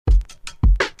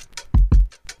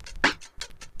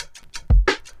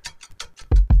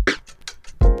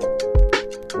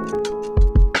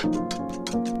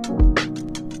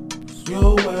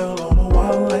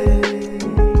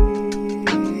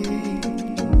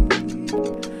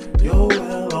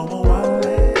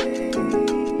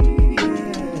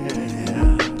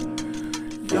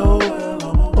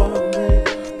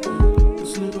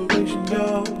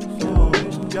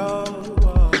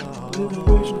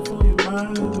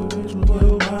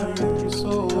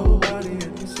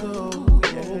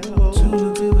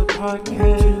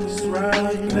podcast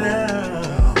right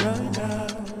now.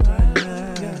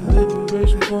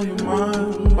 Liberation for your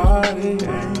mind, body,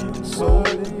 and soul.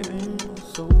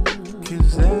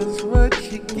 Cause that's what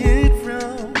you get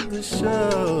from the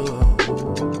show.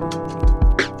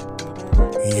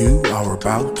 You are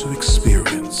about to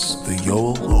experience the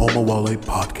Yoel Omowale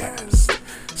podcast.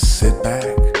 Sit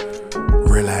back,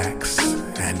 relax,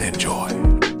 and enjoy.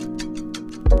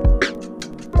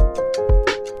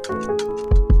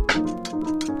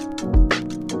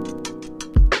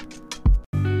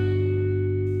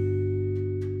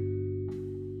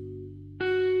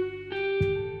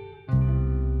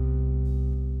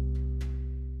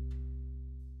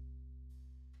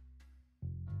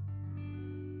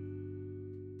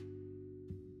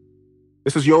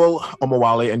 This is Yoel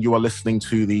Omowale, and you are listening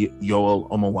to the Yoel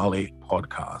Omowale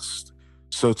podcast.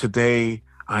 So today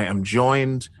I am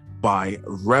joined by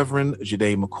Reverend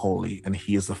Jide Macaulay, and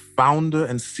he is the founder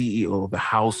and CEO of the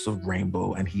House of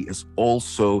Rainbow, and he is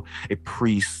also a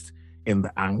priest in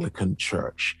the Anglican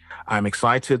Church. I'm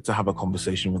excited to have a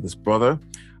conversation with this brother.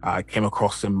 I came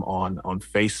across him on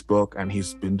Facebook, and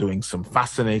he's been doing some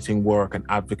fascinating work and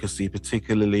advocacy,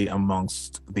 particularly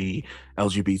amongst the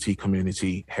LGBT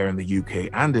community here in the UK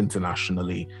and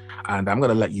internationally. And I'm going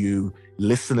to let you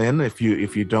listen in, if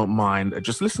you don't mind.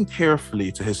 Just listen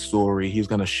carefully to his story. He's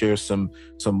going to share some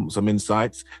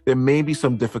insights. There may be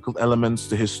some difficult elements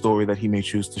to his story that he may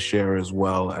choose to share as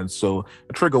well. And so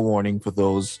a trigger warning for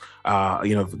those,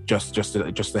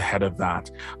 just ahead of that.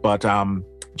 But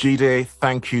Jide,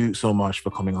 thank you so much for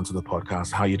coming onto the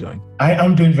podcast. How are you doing? I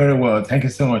am doing very well. Thank you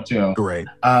so much, Joe. Great.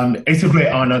 It's a great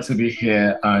honor to be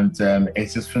here, and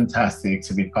it's just fantastic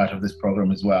to be part of this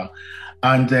program as well.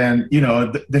 And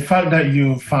the fact that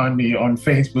you found me on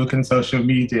Facebook and social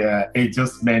media, it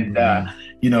just meant that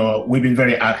we've been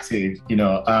very active.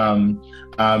 I'm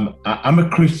a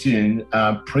Christian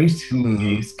priest who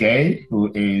is gay,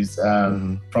 who is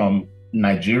from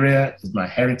Nigeria, is my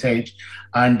heritage,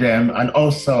 and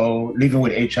also living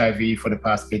with HIV for the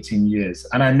past 18 years.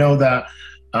 And I know that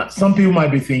some people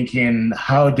might be thinking,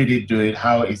 how did he do it?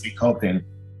 How is he coping?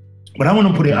 But I want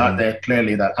to put it out there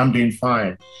clearly that I'm doing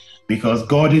fine, because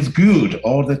God is good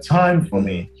all the time for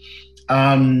me.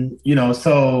 I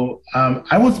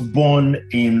was born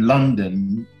in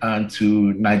London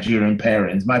to Nigerian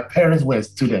parents. My parents were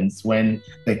students when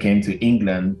they came to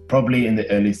England, probably in the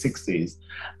early 60s.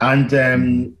 And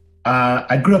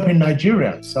I grew up in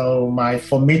Nigeria. So my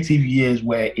formative years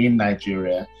were in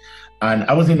Nigeria. And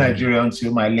I was in Nigeria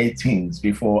until my late teens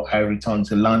before I returned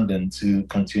to London to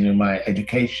continue my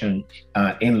education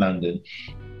in London.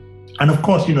 And of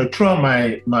course, throughout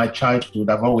my childhood,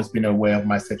 I've always been aware of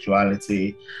my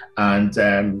sexuality,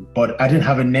 but I didn't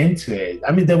have a name to it.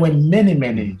 I mean, there were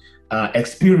many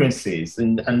experiences,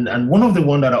 and one of the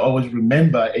ones that I always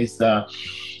remember is that,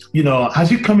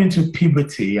 as you come into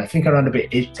puberty, I think around about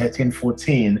age 13,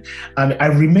 14, I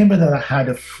remember that I had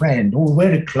a friend who was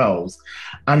very close.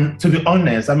 And to be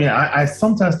honest, I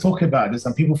sometimes talk about this,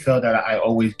 and people felt that I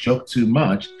always joke too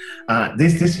much.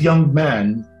 This young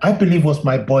man, I believe, was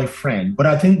my boyfriend, but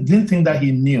I didn't think that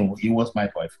he knew he was my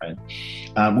boyfriend.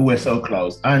 We were so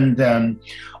close. And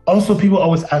also, people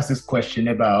always ask this question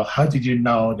about, how did you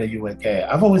know that you were gay?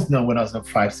 I've always known when I was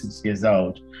 5, 6 years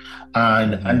old.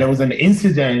 And there was an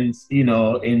incident,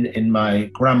 in my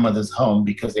grandmother's home,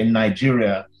 because in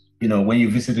Nigeria, when you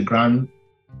visit the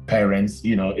grandparents,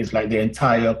 it's like the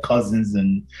entire cousins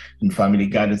and family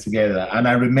gathered together. And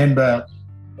I remember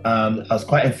I was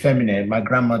quite effeminate. My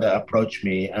grandmother approached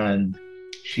me and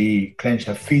she clenched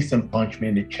her fist and punched me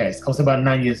in the chest. I was about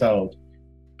 9 years old.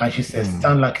 And she said,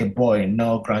 stand like a boy.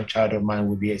 No grandchild of mine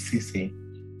will be a sissy.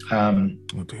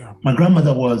 Oh dear. My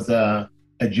grandmother was a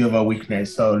Jehovah's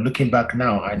Witness. So looking back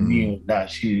now, I knew that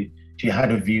she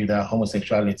had a view that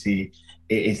homosexuality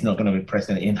is not going to be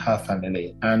present in her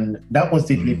family. And that was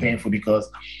deeply painful,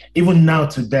 because even now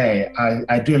today,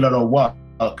 I do a lot of work,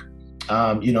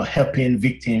 helping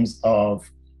victims of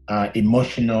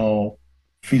emotional,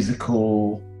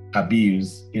 physical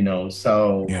abuse,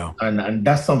 and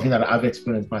that's something that I've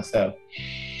experienced myself.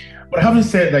 But having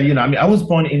said that, I was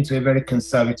born into a very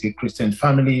conservative Christian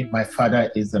family. My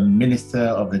father is a minister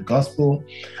of the gospel.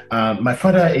 My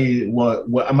father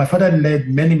led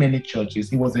many churches.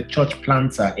 He was a church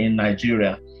planter in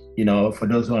Nigeria. For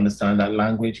those who understand that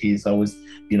language, he's always,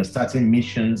 starting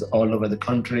missions all over the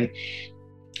country.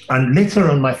 And later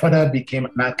on, my father became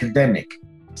an academic.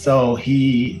 So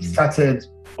he started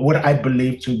what I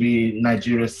believe to be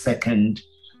Nigeria's second,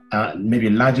 maybe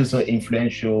largest or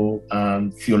influential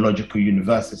theological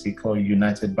university, called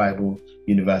United Bible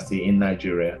University in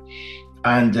Nigeria.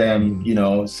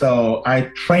 And, so I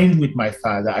trained with my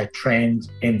father. I trained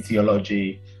in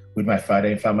theology with my father.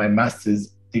 In fact, my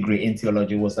master's degree in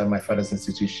theology was at my father's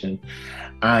institution.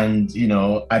 And,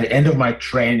 at the end of my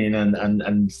training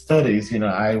and studies,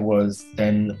 I was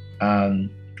then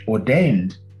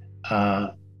ordained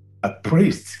a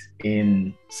priest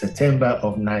in September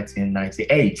of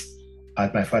 1998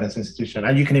 at my father's institution.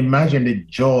 And you can imagine the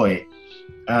joy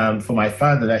for my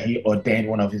father that he ordained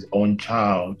one of his own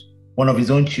children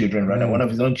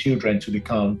to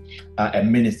become a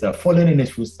minister, following in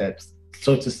his footsteps,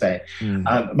 so to say.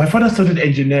 My father studied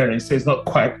engineering, so it's not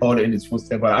quite all in his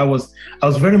footsteps, but I was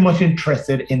very much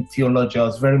interested in theology. I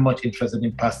was very much interested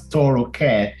in pastoral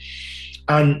care.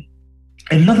 And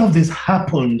a lot of this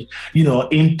happened,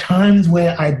 in times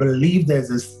where I believe there's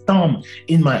a storm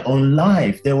in my own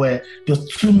life. There were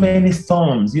just too many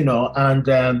storms, and,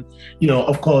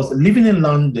 of course, living in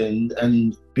London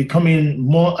and becoming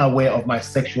more aware of my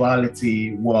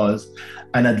sexuality was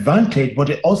an advantage, but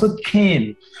it also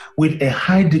came with a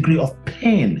high degree of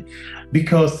pain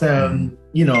because, even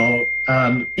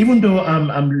though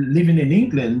I'm living in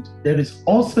England, there is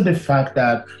also the fact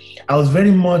that I was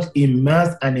very much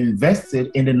immersed and invested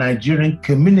in the Nigerian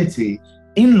community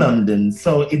in London.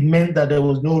 So it meant that there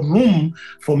was no room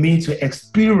for me to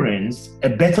experience a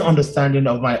better understanding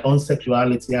of my own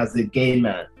sexuality as a gay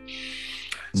man.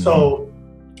 So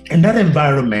in that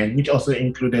environment, which also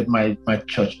included my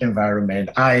church environment,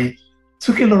 I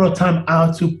took a lot of time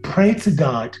out to pray to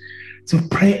God, to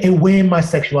pray away my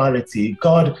sexuality.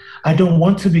 God, I don't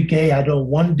want to be gay. I don't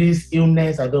want this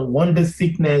illness. I don't want this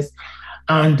sickness.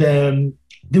 And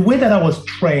the way that I was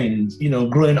trained,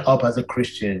 growing up as a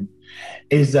Christian,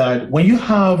 is that when you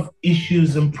have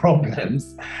issues and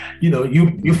problems,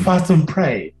 you fast and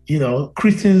pray.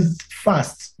 Christians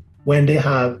fast when they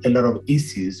have a lot of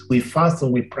issues. We fast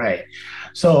and we pray.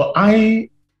 So I,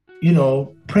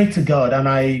 prayed to God, and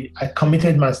I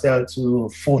committed myself to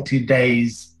 40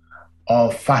 days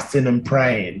of fasting and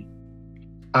praying.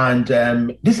 And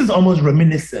this is almost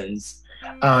reminiscence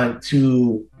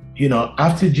to,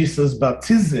 after Jesus'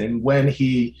 baptism, when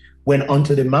he went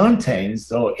onto the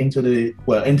mountains or into the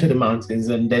mountains,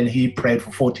 and then he prayed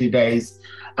for 40 days,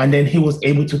 and then he was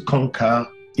able to conquer,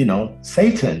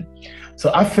 Satan.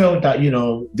 So I felt that,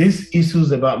 these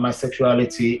issues about my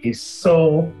sexuality is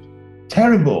so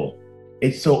terrible.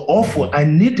 It's so awful. I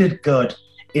needed God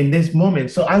in this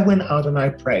moment. So I went out and I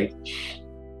prayed.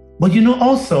 But,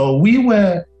 also we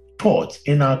were taught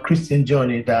in our Christian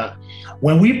journey that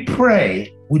when we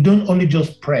pray, we don't only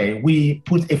just pray, we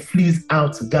put a fleece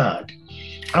out to God.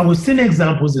 And we've seen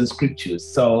examples in scriptures.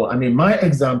 So, my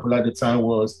example at the time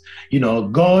was,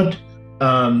 God,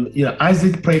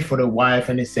 Isaac prayed for the wife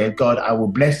and he said, God, I will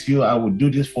bless you. I will do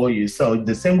this for you. So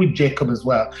the same with Jacob as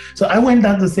well. So I went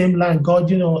down the same line. God,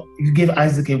 you gave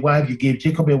Isaac a wife, you gave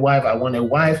Jacob a wife. I want a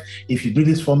wife. If you do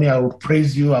this for me, I will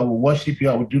praise you. I will worship you.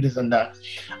 I will do this and that.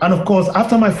 And of course,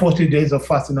 after my 40 days of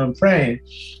fasting and praying,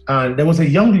 there was a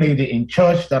young lady in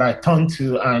church that I turned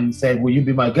to and said, will you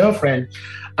be my girlfriend?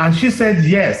 And she said,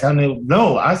 yes. And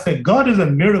no, I said, God is a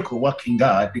miracle working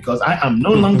God, because I am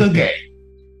no longer gay.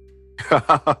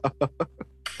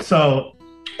 So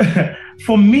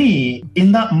for me,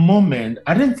 in that moment,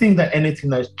 I didn't think that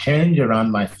anything has changed around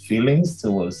my feelings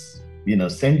towards,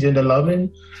 same gender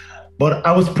loving, but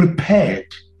I was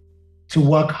prepared to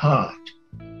work hard.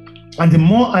 And the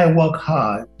more I work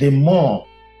hard, the more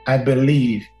I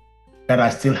believe that I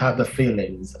still have the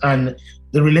feelings. And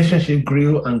the relationship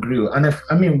grew and grew. And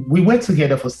we were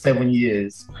together for 7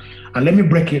 years. And let me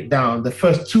break it down. The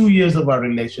first 2 years of our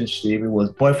relationship, it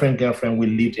was boyfriend, girlfriend. We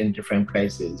lived in different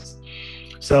places.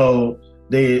 So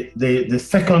the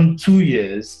second 2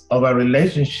 years of our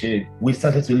relationship, we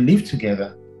started to live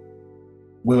together.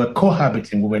 We were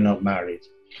cohabiting. We were not married.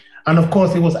 And of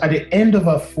course, it was at the end of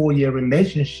our 4-year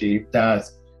relationship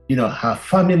that her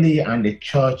family and the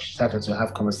church started to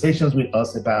have conversations with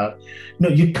us about,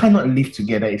 you cannot live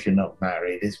together if you're not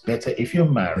married. It's better if you're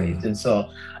married.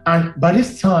 And by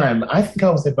this time, I think I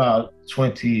was about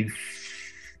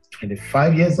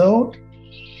 25 years old.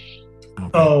 Okay.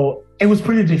 So it was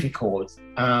pretty difficult.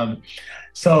 I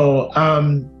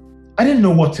didn't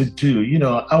know what to do.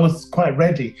 I was quite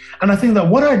ready. And I think that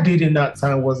what I did in that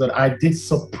time was that I did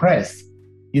suppress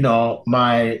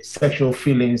my sexual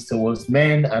feelings towards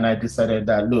men. And I decided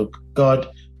that, look, God,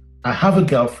 I have a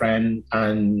girlfriend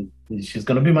and she's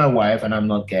going to be my wife and I'm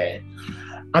not gay.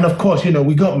 And of course,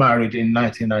 we got married in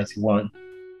 1991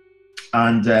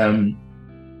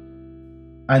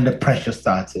 and the pressure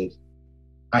started.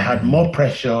 I had more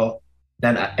pressure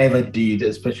than I ever did,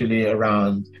 especially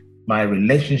around, my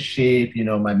relationship,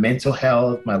 my mental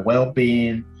health, my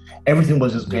well-being, everything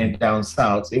was just going down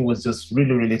south. It was just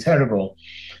really, really terrible.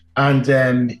 And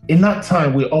in that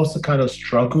time, we also kind of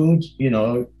struggled,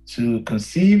 to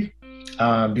conceive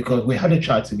because we had a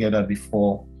child together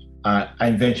before I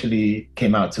eventually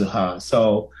came out to her.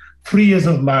 So 3 years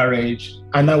of marriage,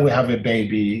 and now we have a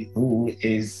baby who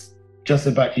is just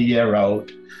about a year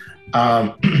old.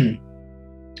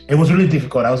 It was really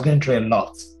difficult. I was going through a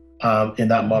lot in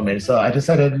that moment. So I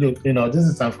decided, look, this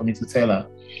is time for me to tell her,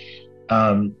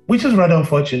 which is rather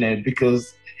unfortunate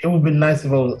because it would be nice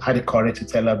if I had the courage to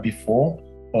tell her before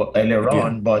or earlier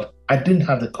on, but I didn't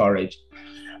have the courage.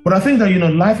 But I think that,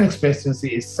 life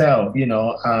expectancy itself,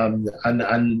 and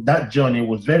that journey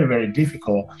was very, very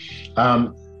difficult.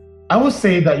 I would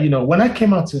say that, when I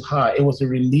came out to her, it was a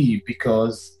relief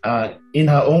because in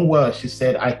her own words, she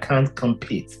said, I can't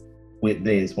compete with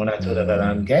this when I told her that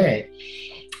I'm gay.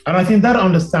 And I think that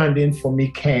understanding for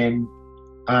me came,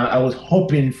 I was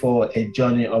hoping for a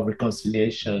journey of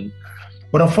reconciliation.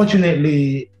 But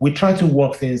unfortunately, we tried to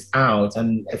work things out.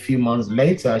 And a few months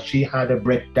later, she had a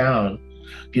breakdown.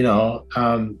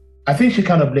 I think she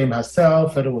kind of blamed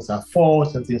herself, that it was her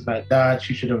fault and things like that.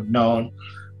 She should have known.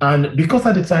 And because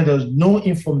at the time there was no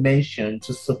information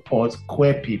to support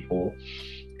queer people,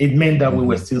 it meant that we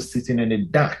were still sitting in the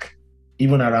dark,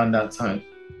 even around that time.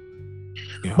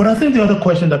 Yeah. But I think the other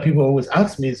question that people always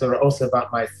ask me is also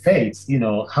about my faith.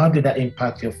 How did that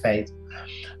impact your faith?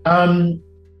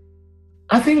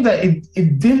 I think that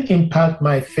it didn't impact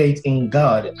my faith in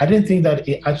God. I didn't think that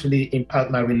it actually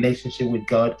impacted my relationship with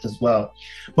God as well.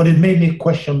 But it made me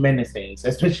question many things,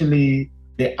 especially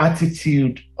the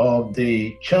attitude of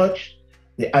the church,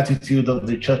 the attitude of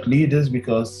the church leaders,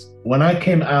 because when I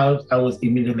came out, I was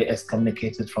immediately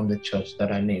excommunicated from the church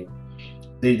that I knew.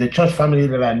 The church family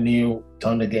that I knew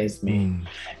turned against me.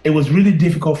 It was really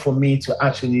difficult for me to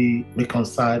actually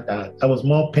reconcile that. That was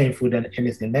more painful than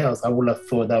anything else. I would have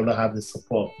thought that I would have the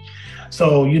support.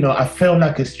 So, I felt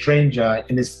like a stranger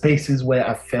in the spaces where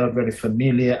I felt very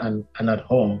familiar and at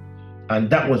home. And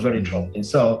that was very troubling.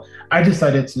 So I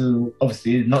decided to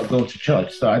obviously not go to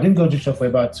church. So I didn't go to church for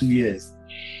about 2 years.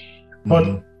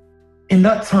 But in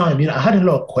that time, I had a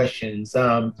lot of questions.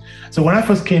 So when I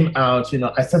first came out,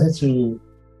 I started to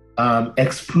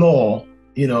explore,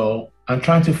 and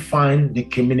trying to find the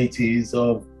communities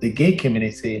of the gay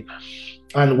community.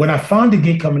 And when I found the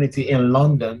gay community in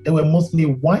London, they were mostly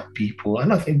white people.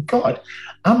 And I think, God,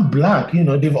 I'm Black.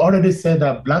 They've already said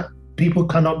that Black people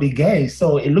cannot be gay.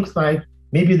 So it looks like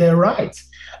maybe they're right.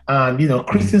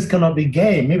 Christians cannot be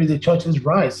gay. Maybe the church is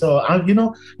right. So,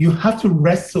 you have to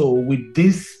wrestle with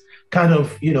this kind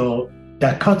of,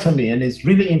 dichotomy, and it's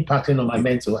really impacting on my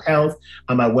mental health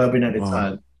and my well-being at the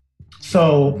time.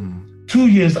 So 2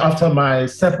 years after my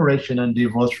separation and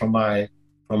divorce from my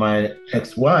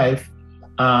ex-wife,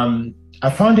 I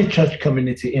found a church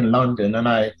community in London, and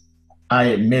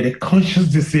I made a conscious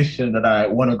decision that I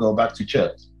want to go back to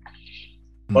church.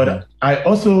 But I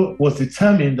also was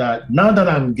determined that now that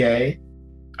I'm gay,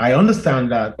 I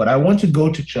understand that, but I want to go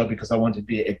to church because I want to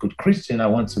be a good Christian. I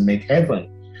want to make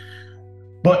heaven.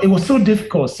 But it was so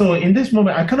difficult. So in this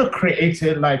moment, I kind of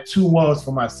created like two worlds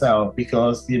for myself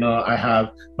because, I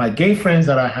have my gay friends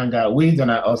that I hang out with, and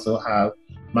I also have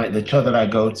the church that I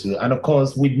go to. And of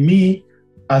course, with me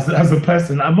as a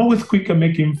person, I'm always quick at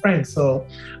making friends. So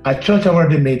at church, I've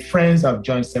already made friends. I've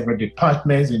joined several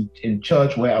departments in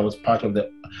church where I was part of the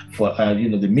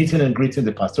meeting and greeting,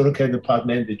 the pastoral care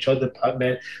department, the church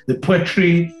department, the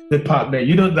poetry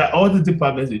department, that all the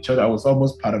departments in church, I was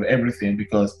almost part of everything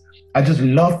because I just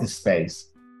love the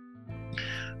space.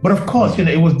 But of course,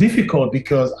 it was difficult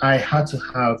because I had to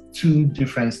have two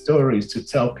different stories to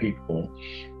tell people.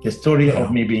 The story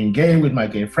of me being gay with my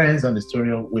gay friends and the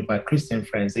story with my Christian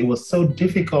friends. It was so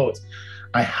difficult.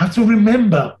 I had to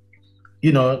remember,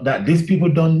 that these people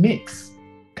don't mix.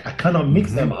 I cannot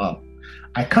mix them up.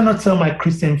 I cannot tell my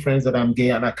Christian friends that I'm gay,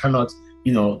 and I cannot,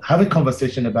 have a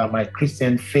conversation about my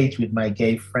Christian faith with my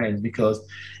gay friends, because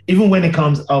even when it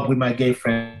comes up with my gay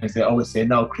friends, they always say,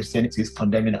 no, Christianity is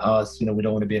condemning us. We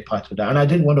don't want to be a part of that. And I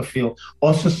didn't want to feel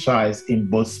ostracized in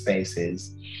both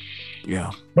spaces. Yeah.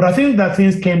 But I think that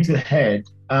things came to a head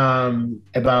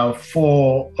about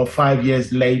 4 or 5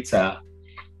 years later,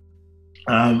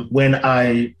 when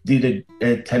I did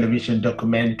a television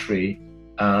documentary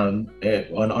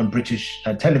on British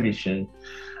television.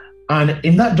 And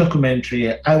in that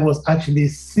documentary, I was actually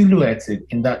silhouetted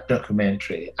in that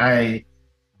documentary. The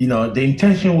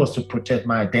intention was to protect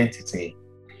my identity.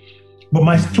 But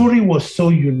my story was so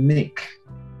unique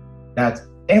that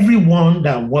everyone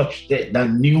that watched it,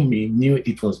 that knew me, knew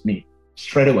it was me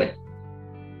straight away.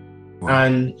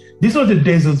 And these were the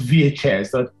days of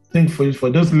VHS. I think for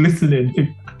those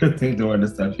listening, I don't think they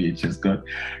understand VHS, God.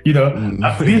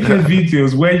 VHS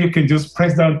videos where you can just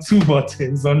press down two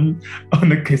buttons on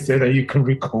a cassette and you can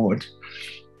record.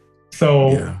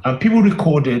 So people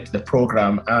recorded the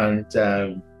program, and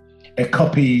a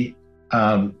copy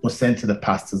was sent to the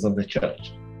pastors of the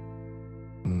church.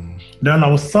 Then I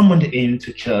was summoned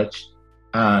into church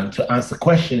to answer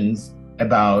questions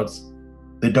about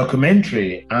the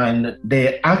documentary, and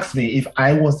they asked me if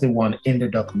I was the one in the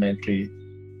documentary.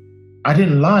 I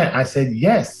didn't lie. I said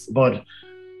yes, but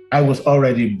I was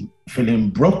already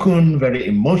feeling broken, very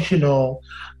emotional,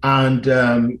 and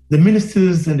the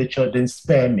ministers in the church didn't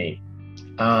spare me.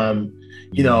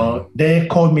 They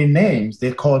called me names.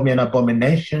 They called me an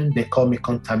abomination. They called me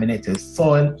contaminated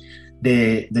soil.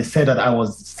 They said that I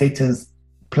was Satan's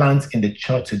plant in the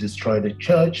church to destroy the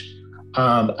church.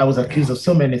 I was accused of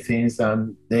so many things.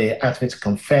 They asked me to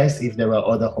confess if there were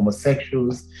other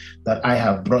homosexuals that I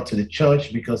have brought to the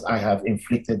church, because I have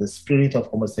inflicted the spirit of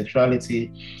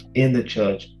homosexuality in the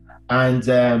church. And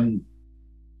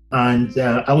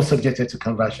I was subjected to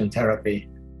conversion therapy.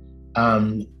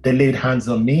 They laid hands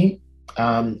on me.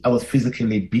 I was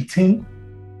physically beaten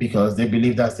because they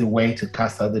believe that's the way to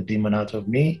cast out the demon out of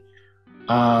me.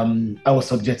 I was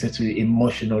subjected to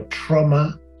emotional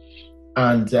trauma.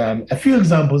 And a few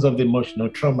examples of the emotional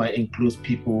trauma includes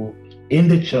people in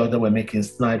the church that were making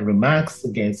snide remarks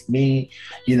against me.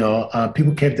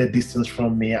 People kept their distance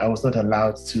from me. I was not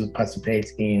allowed to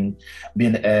participate in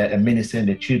being a minister in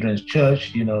the children's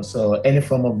church, so any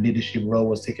form of leadership role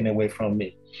was taken away from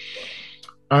me.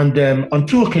 And on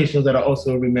two occasions that I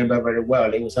also remember very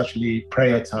well, it was actually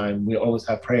prayer time. We always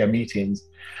have prayer meetings.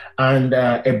 And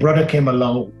a brother came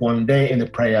along one day in the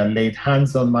prayer, laid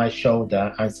hands on my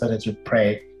shoulder and started to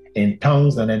pray in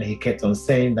tongues. And then he kept on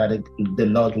saying that the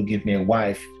Lord will give me a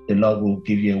wife. The Lord will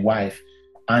give you a wife.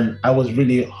 And I was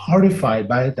really horrified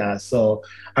by that. So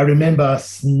I remember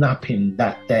snapping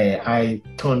that day. I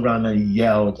turned around and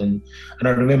yelled. And I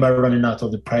remember running out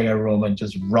of the prayer room and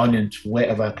just running to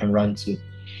wherever I can run to.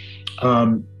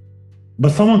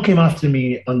 But someone came after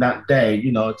me on that day,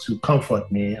 to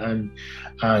comfort me. And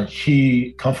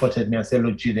she comforted me and said,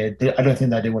 look, Jide, I don't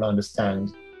think that they will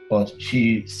understand. But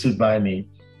she stood by me.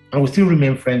 And we still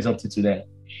remain friends up to today.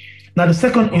 Now, the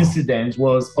second incident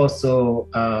was also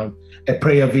a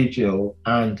prayer vigil.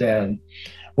 And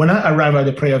when I arrived at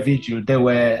the prayer vigil, there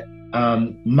were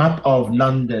map of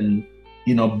London,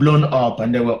 blown up,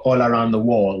 and they were all around the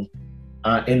wall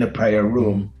in the prayer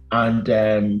room. And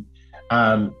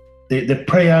the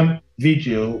prayer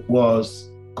vigil was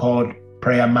called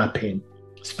prayer mapping,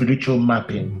 spiritual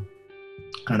mapping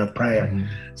kind of prayer.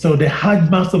 So they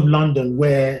had maps of London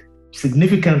where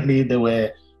significantly there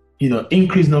were,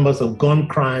 increased numbers of gun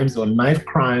crimes or knife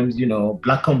crimes,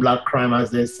 black on black crime, as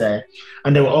they say.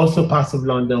 And there were also parts of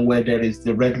London where there is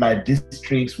the red light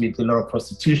districts with a lot of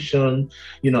prostitution,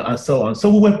 and so on. So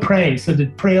we were praying. So the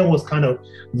prayer was kind of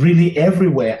really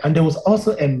everywhere. And there was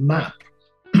also a map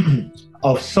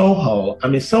of Soho. I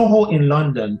mean, Soho in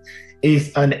London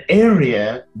is an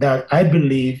area that I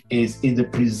believe is the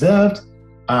preserved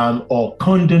or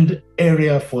condoned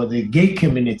area for the gay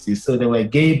community. So there were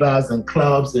gay bars and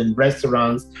clubs and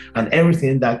restaurants and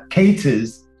everything that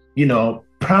caters,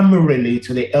 primarily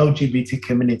to the LGBT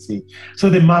community. So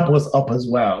the map was up as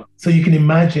well. So you can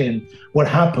imagine what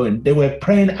happened. They were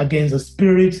praying against the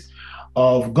spirit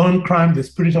of gun crime, the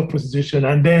spirit of prostitution.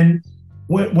 And then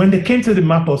when they came to the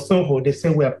map of Soho, they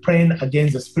said, we're praying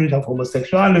against the spirit of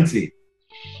homosexuality.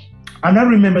 And I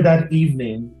remember that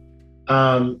evening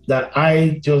that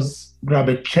I just grabbed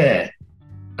a chair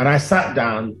and I sat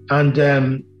down and,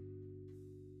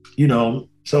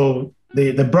 so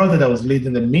the brother that was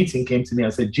leading the meeting came to me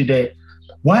and said, Jide,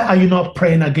 why are you not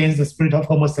praying against the spirit of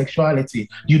homosexuality?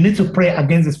 You need to pray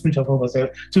against the spirit of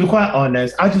homosexuality. To be quite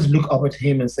honest, I just looked up at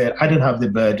him and said, I don't have the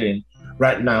burden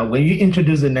right now. When you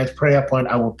introduce the next prayer point,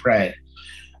 I will pray.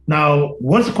 Now,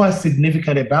 what's quite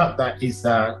significant about that is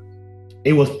that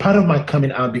it was part of my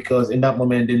coming out, because in that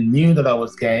moment, they knew that I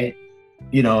was gay.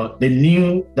 They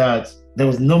knew that there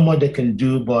was no more they can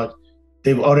do, but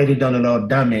they've already done a lot of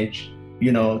damage,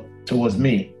 towards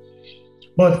me.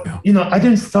 But, I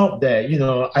didn't stop there.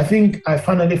 I think I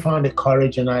finally found the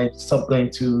courage and I stopped going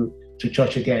to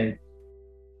church again.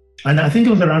 And I think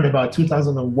it was around about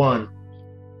 2001,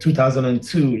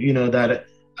 2002, that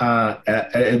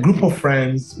a group of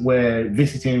friends were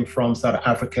visiting from South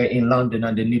Africa in London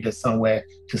and they needed somewhere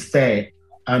to stay.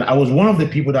 And I was one of the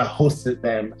people that hosted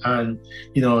them. And,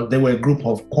 there were a group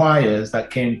of choirs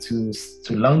that came to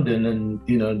London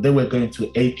and, they were going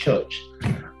to a church.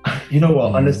 You know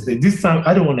what? Honestly, this time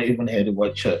I don't want to even hear the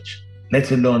word church,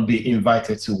 let alone be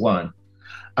invited to one.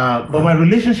 But my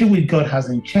relationship with God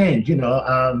hasn't changed.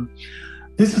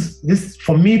 This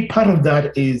for me. Part of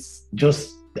that is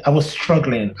just I was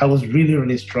struggling. I was really,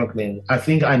 really struggling. I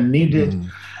think I needed,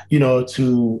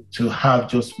 to have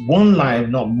just one life,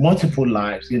 not multiple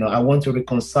lives. I want to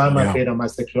reconcile my faith and my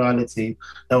sexuality.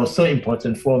 That was so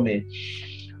important for me.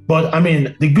 But I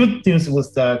mean, the good news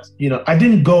was that, I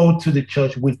didn't go to the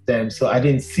church with them. So I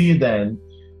didn't see them,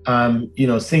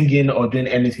 singing or doing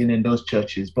anything in those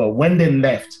churches. But when they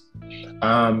left,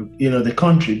 the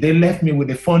country, they left me with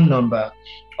the phone number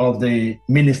of the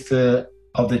minister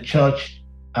of the church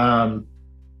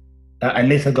that I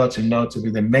later got to know to be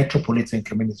the Metropolitan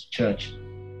Community Church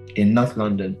in North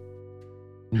London.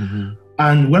 Mm-hmm.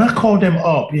 And when I called them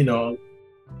up,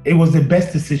 it was the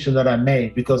best decision that I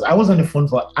made, because I was on the phone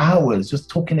for hours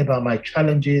just talking about my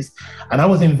challenges. And I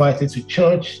was invited to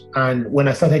church. And when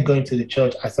I started going to the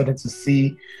church, I started to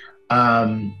see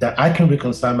that I can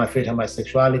reconcile my faith and my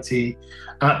sexuality.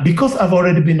 Because I've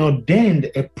already been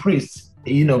ordained a priest,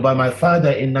 by my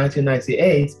father in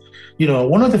 1998,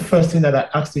 one of the first things that I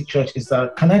asked the church is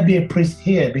that, can I be a priest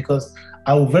here? Because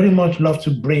I would very much love to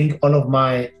bring all of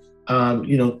my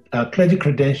clergy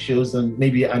credentials, and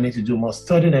maybe I need to do more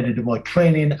studying, I need to do more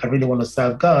training. I really want to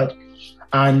serve God.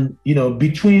 And,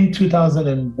 between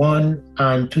 2001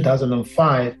 and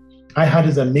 2005, I had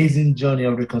this amazing journey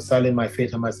of reconciling my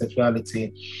faith and my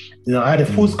sexuality. I had a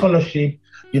full scholarship.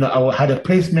 I had a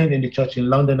placement in the church in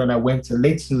London, and I went to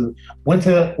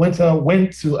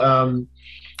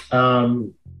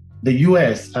the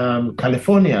US,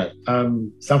 California,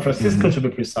 San Francisco to be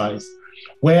precise,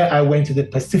 where I went to the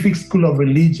Pacific School of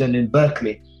Religion in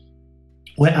Berkeley,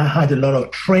 where I had a lot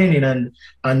of training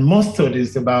and more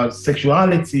studies about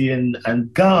sexuality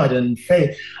and God and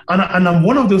faith. And I'm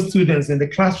one of those students in the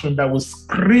classroom that would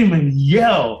scream and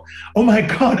yell, "Oh my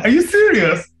God, are you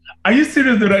serious? Are you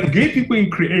serious that are gay people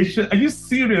in creation? Are you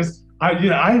serious?"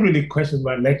 I really questioned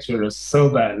my lecturers so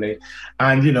badly.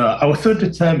 And, I was so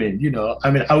determined,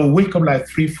 I would wake up like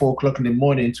 3-4 o'clock in the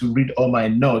morning to read all my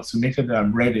notes to make sure that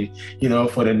I'm ready,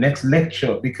 for the next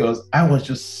lecture, because I was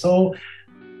just so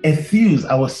enthused.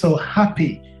 I was so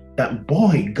happy that,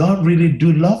 boy, God really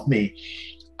do love me.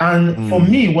 And for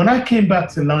me, when I came back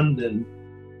to London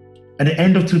at the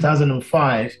end of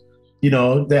 2005,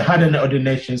 they had an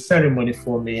ordination ceremony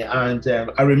for me. And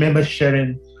I remember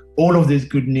sharing all of this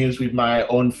good news with my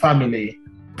own family,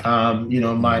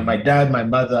 my dad, my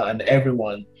mother, and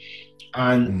everyone.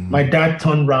 And my dad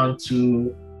turned around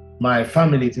to my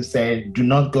family to say, "Do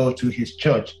not go to his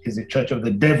church. It's a church of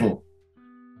the devil."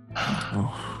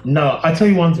 No, I tell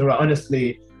you one thing,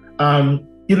 honestly,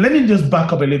 let me just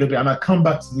back up a little bit, and I'll come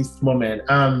back to this moment.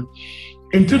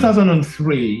 In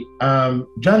 2003,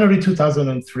 January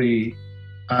 2003,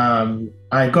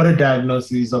 I got a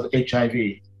diagnosis of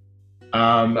HIV.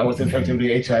 I was infected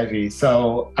with HIV.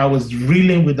 So I was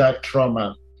reeling with that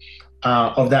trauma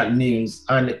of that news.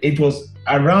 And it was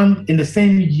around in the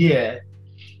same year,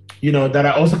 that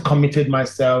I also committed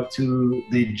myself to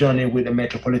the journey with the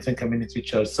Metropolitan Community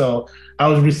Church. So I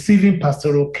was receiving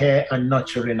pastoral care and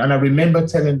nurturing. And I remember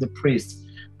telling the priest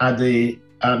at the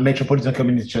Metropolitan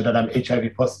Community Church that I'm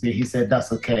HIV positive. He said,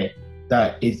 "That's okay,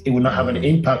 that it will not have an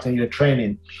impact on your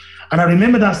training." And I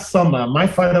remember that summer, my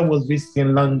father was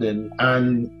visiting London,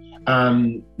 and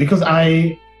because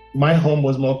my home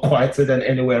was more quieter than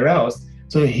anywhere else,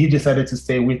 so he decided to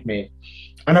stay with me.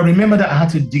 And I remember that I had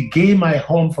to de-gay my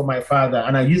home for my father.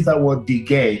 And I use that word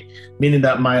de-gay, meaning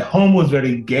that my home was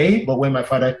very gay, but when my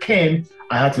father came,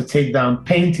 I had to take down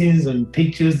paintings and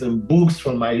pictures and books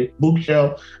from my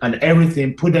bookshelf and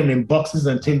everything, put them in boxes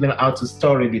and take them out to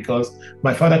store it, because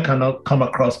my father cannot come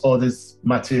across all these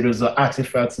materials or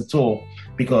artifacts at all,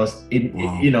 because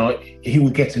he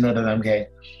would get to know that I'm gay.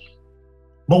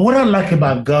 But what I like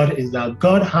about God is that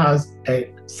God has a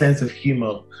sense of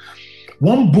humor.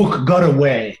 One book got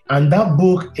away, and that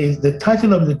book the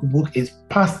title of the book is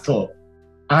Pastor,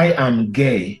 I Am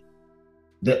Gay.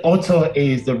 The author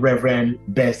is the Reverend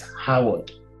Bess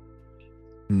Howard.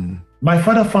 My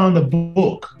father found the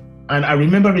book, and I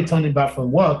remember returning back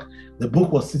from work. The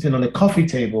book was sitting on the coffee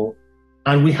table,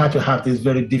 and we had to have this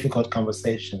very difficult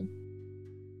conversation.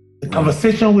 The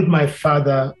conversation with my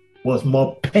father was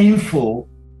more painful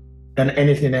than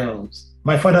anything else.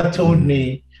 My father told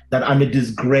me that I'm a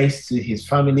disgrace to his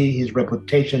family. His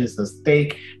reputation is at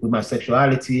stake with my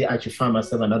sexuality. I should find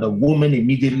myself another woman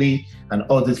immediately, and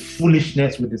all this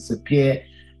foolishness would disappear.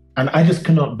 And I just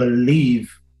cannot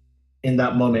believe in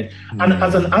that moment. And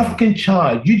as an African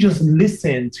child, you just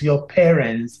listen to your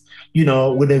parents,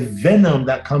 with a venom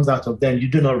that comes out of them. You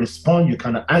do not respond. You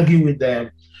kind of argue with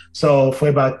them. So for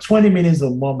about 20 minutes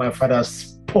or more, my father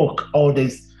spoke all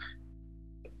these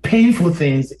painful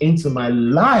things into my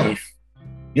life.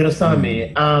 You understand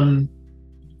me?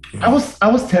 I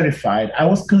was terrified. I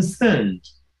was concerned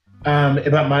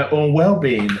about my own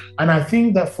well-being. And I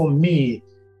think that for me,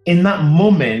 in that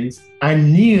moment, I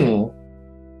knew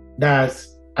that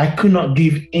I could not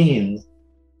give in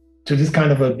to this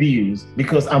kind of abuse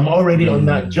because I'm already on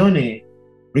that journey,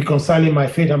 reconciling my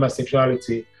faith and my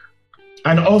sexuality.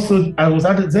 And also, I was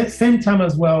at the same time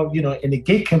as well, in the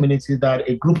gay community, that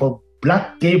a group of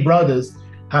Black gay brothers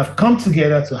have come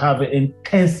together to have an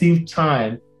intensive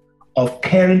time of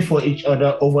caring for each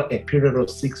other over a period of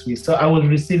 6 weeks. So I was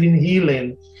receiving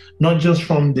healing, not just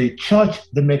from the church,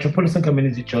 the Metropolitan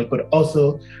Community Church, but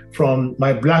also from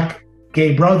my Black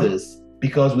gay brothers,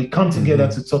 because we come together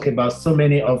to talk about so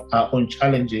many of our own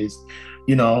challenges,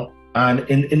 and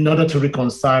in order to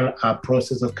reconcile our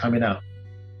process of coming out.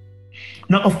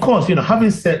 Now, of course,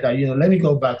 having said that, let me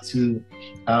go back to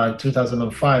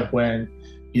 2005 when,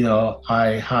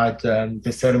 I had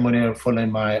the ceremony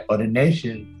following my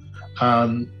ordination.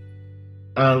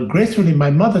 Gracefully,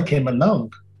 my mother came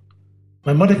along.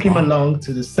 My mother came along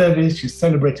to the service. She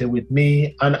celebrated with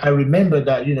me. And I remember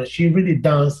that, she really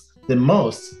danced the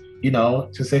most,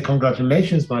 to say,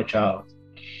 congratulations, my child.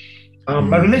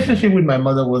 My relationship with my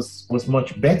mother was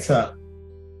much better,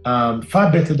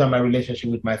 far better than my relationship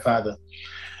with my father.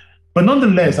 But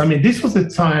nonetheless, this was the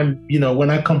time, when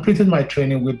I completed my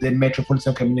training with the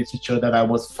Metropolitan Community Church, that I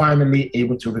was finally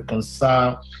able to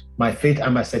reconcile my faith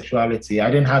and my sexuality. I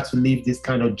didn't have to live this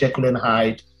kind of Jekyll and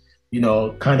Hyde,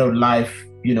 kind of life,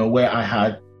 where I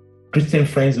had Christian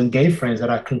friends and gay friends that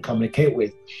I couldn't communicate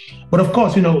with. But of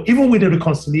course, even with the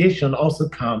reconciliation also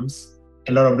comes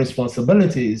a lot of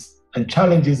responsibilities and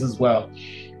challenges as well.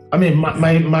 A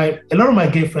lot of my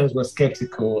gay friends were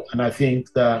skeptical, and I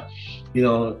think that,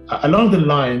 along the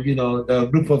line, the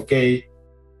group of gay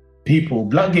people,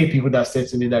 Black gay people, that said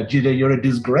to me that, Jide, you're a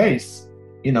disgrace,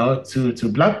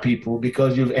 to Black people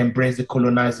because you've embraced the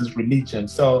colonizer's religion.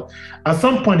 So at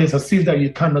some point, it's as if that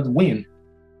you cannot win,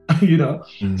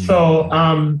 So,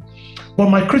 but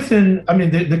my Christian,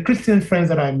 the Christian friends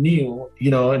that I knew,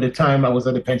 at the time I was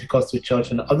at the Pentecostal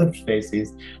church and other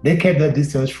places, they kept their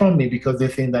distance from me because they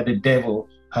think that the devil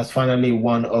has finally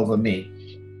won over me.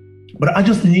 But I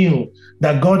just knew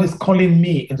that God is calling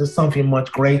me into something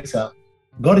much greater.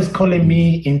 God is calling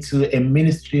me into a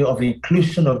ministry of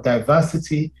inclusion, of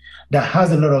diversity, that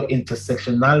has a lot of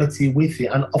intersectionality with it.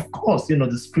 And of course,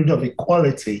 the spirit of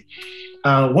equality.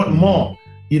 What more,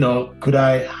 could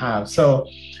I have? So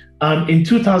in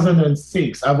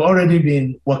 2006, I've already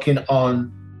been working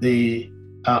on the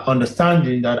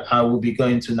understanding that I will be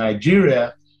going to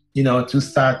Nigeria, to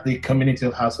start the community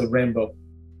of House of Rainbow.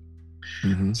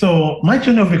 So my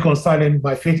journey of reconciling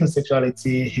my faith and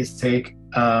sexuality has taken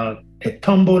a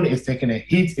tumble, it's taken a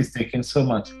hit, it's taken so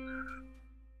much.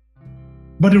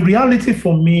 But the reality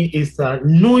for me is that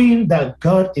knowing that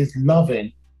God is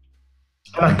loving,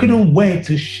 and I couldn't wait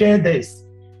to share this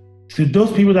to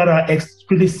those people that are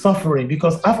really suffering,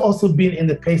 because I've also been in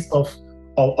the place of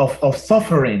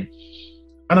suffering.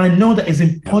 And I know that it's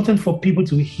important for people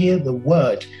to hear the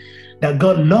word, that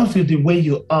God loves you the way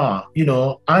you are.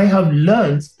 I have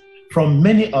learned from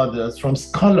many others, from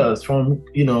scholars, from,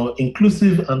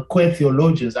 inclusive and queer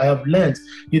theologians. I have learned,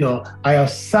 I have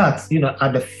sat,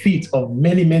 at the feet of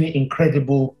many, many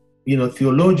incredible,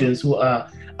 theologians who are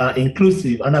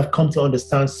inclusive, and I've come to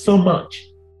understand so much.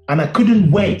 And I couldn't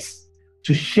wait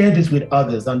to share this with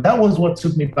others. And that was what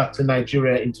took me back to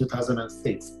Nigeria in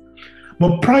 2006.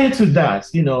 But prior to that,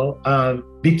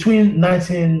 between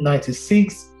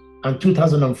 1996 and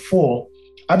 2004,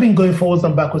 I've been going forwards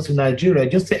and backwards to Nigeria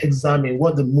just to examine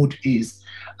what the mood is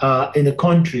in the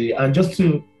country, and just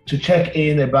to check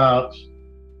in about,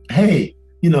 hey,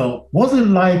 what's it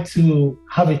like to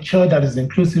have a church that is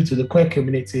inclusive to the queer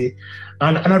community?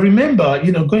 And I remember,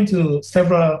 going to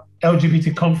several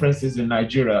LGBT conferences in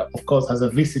Nigeria, of course, as a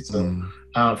visitor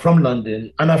from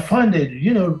London. And I find it,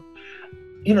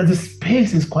 the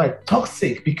space is quite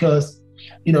toxic because,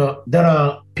 there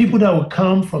are people that will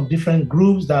come from different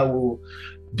groups that will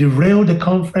derail the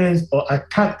conference or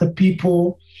attack the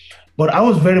people. But I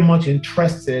was very much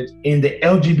interested in the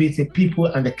LGBT people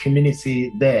and the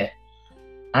community there,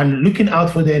 and looking out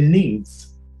for their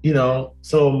needs,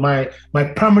 So my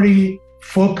primary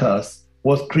focus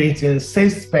was creating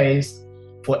safe space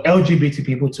for LGBT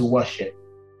people to worship.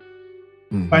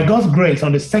 By God's grace,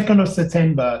 on the 2nd of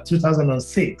September,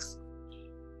 2006,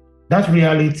 that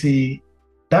reality,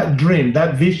 that dream,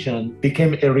 that vision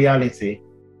became a reality.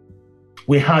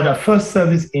 We had our first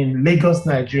service in Lagos,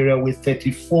 Nigeria, with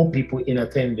 34 people in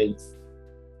attendance.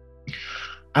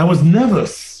 I was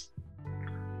nervous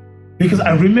because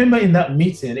I remember in that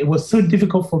meeting, it was so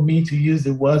difficult for me to use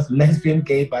the words lesbian,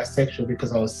 gay, bisexual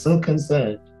because I was so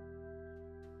concerned.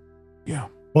 Yeah.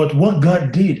 But what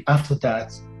God did after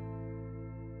that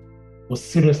was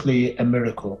seriously a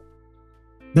miracle.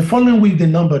 The following week, the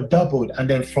number doubled. And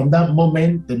then from that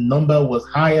moment, the number was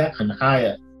higher and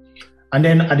higher. And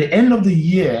then at the end of the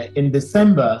year, in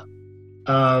December,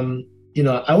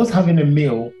 I was having a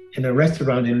meal in a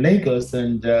restaurant in Lagos,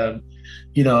 and a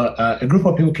group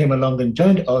of people came along and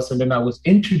joined us. And then I was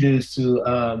introduced to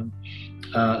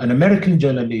an American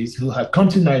journalist who had come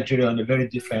to Nigeria on a very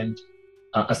different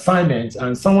assignment.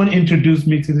 And someone introduced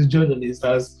me to this journalist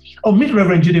as, meet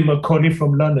Reverend Jide Macaulay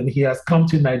from London. He has come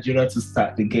to Nigeria to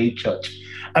start the gay church.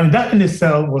 And that in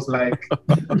itself was like,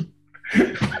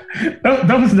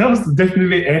 that was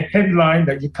definitely a headline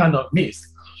that you cannot miss.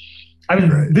 I mean,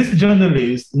 right. This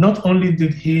journalist, not only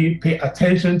did he pay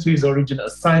attention to his original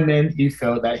assignment, he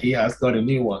felt that he has got a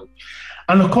new one.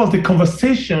 And of course, the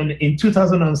conversation in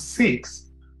 2006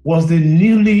 was the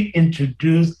newly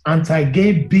introduced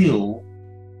anti-gay bill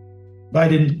by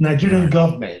the Nigerian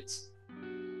government.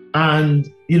 And,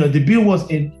 the bill was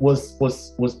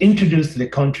introduced to the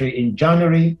country in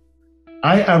January.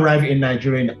 I arrived in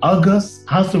Nigeria in August.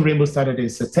 House of Rainbow started in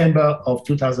September of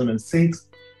 2006.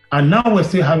 And now we're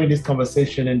still having this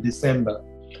conversation in December.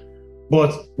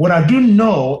 But what I do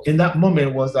know in that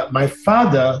moment was that my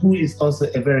father, who is also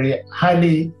a very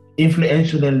highly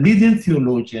influential and leading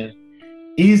theologian,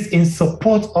 is in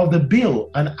support of the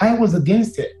bill, and I was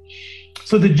against it.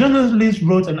 So the journalist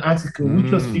wrote an article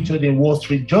which was featured in Wall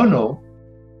Street Journal.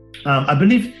 I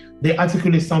believe the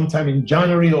article is sometime in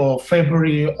January or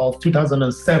February of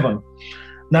 2007.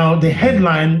 Now, the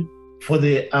headline for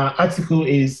the article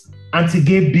is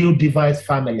Anti-Gay Bill Divides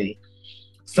Family.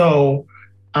 So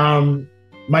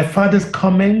my father's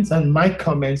comments and my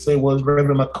comments, so it was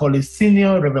Reverend Macaulay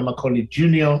Sr., Reverend Macaulay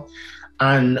Jr.,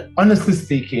 and honestly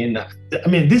speaking, I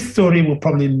mean, this story will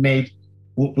probably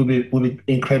will be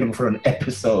incredible for an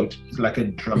episode. It's like a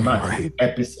dramatic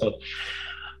episode.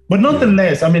 But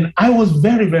nonetheless, I mean, I was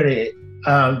very, very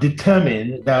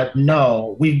determined that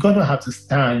no, we're going to have to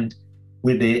stand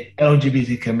with the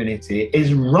LGBT community.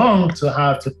 It's wrong to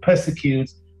have to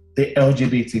persecute the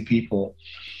LGBT people.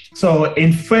 So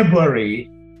in February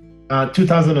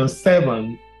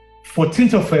 2007,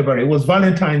 14th of February, it was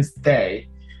Valentine's Day.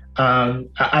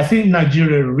 I think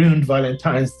Nigeria ruined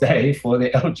Valentine's Day for the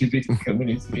LGBT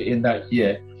community in that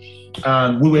year.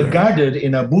 We were gathered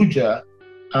in Abuja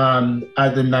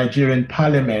at the Nigerian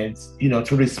parliament,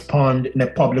 to respond in a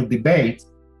public debate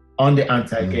on the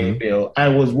anti-gay bill. I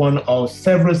was one of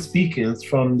several speakers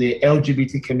from the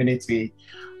LGBT community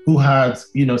who had,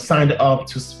 signed up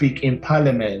to speak in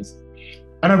parliament.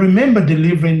 And I remember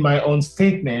delivering my own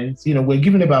statement. We're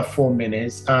given about 4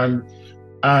 minutes, and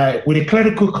with a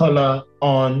clerical collar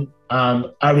on,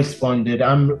 I responded,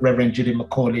 I'm Reverend Jide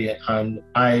Macaulay, and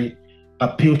I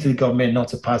appeal to the government not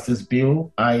to pass this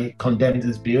bill. I condemn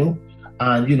this bill.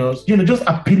 And, just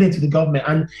appealing to the government.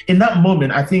 And in that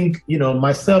moment, I think,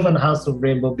 myself and House of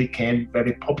Rainbow became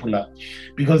very popular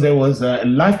because there was a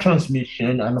live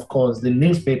transmission. And of course, the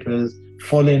newspapers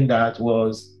following that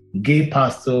was gay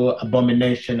pastor,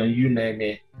 abomination, and you name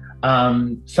it.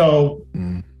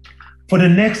 For the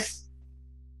next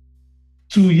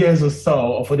 2 years or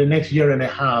so, or for the next year and a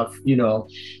half,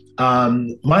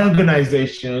 my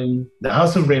organization, the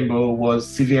House of Rainbow, was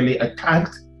severely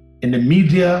attacked in the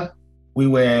media.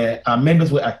 Our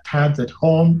members were attacked at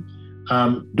home.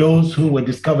 Those who were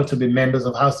discovered to be members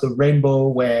of House of Rainbow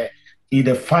were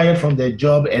either fired from their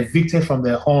job, evicted from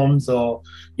their homes, or,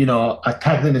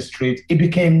 attacked in the street. It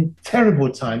became a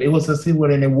terrible time. It was as if we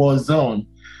were in a war zone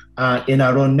in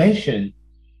our own nation.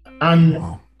 And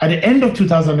at the end of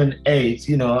 2008,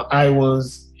 I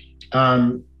was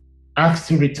asked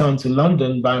to return to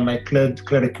London by my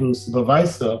clerical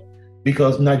supervisor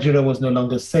because Nigeria was no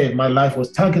longer safe. My life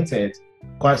was targeted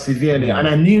quite severely. And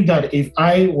I knew that if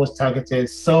I was targeted,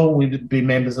 so would be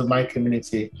members of my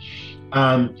community.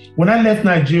 When I left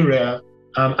Nigeria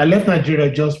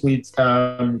just with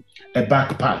a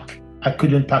backpack. I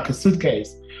couldn't pack a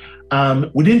suitcase.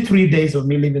 Within 3 days of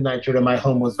me leaving Nigeria, my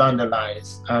home was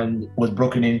vandalized and was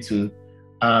broken into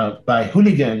by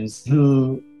hooligans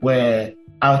who were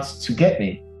out to get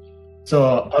me. So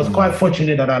I was quite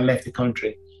fortunate that I left the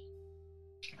country.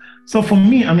 So for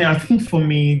me, I think for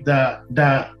me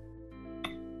that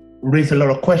raised a lot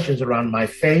of questions around my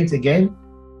faith again.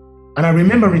 And I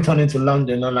remember returning to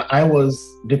London, and I was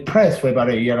depressed for about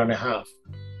a year and a half.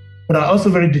 But I'm also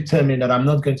very determined that I'm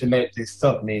not going to let this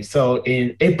stop me. So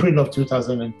in April of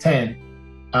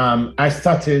 2010, I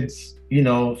started,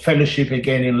 fellowship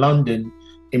again in London,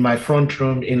 in my front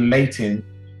room in Leighton.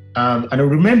 And I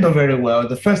remember very well,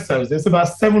 the first time, there's about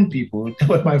 7 people. They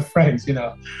were my friends,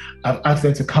 I've asked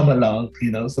them to come along,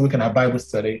 so we can have Bible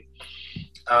study.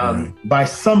 By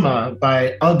summer,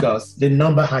 by August, the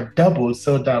number had doubled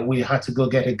so that we had to go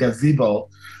get a gazebo,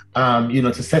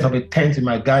 to set up a tent in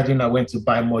my garden. I went to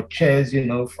buy more chairs,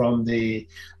 from the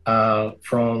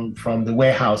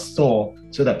warehouse store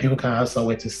so that people can have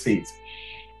somewhere to sit.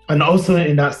 And also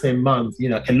in that same month,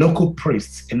 a local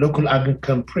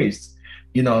Anglican priest,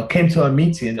 came to a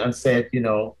meeting and said,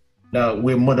 that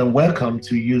we're more than welcome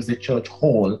to use the church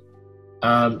hall,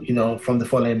 from the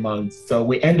following month. So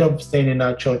we end up staying in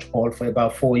our church hall for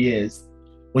about 4 years,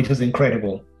 which was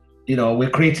incredible. We're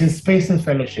creating space and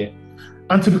fellowship.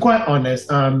 And to be quite honest,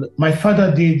 my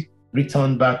father did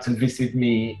return back to visit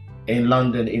me in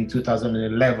London in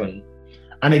 2011.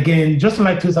 And again, just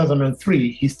like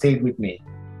 2003, he stayed with me.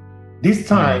 This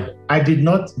time, I did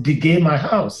not decay my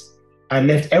house. I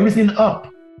left everything up.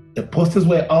 The posters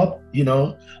were up,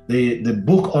 the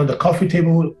book on the coffee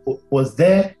table was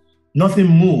there. Nothing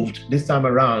moved this time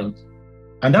around.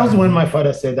 And that was when my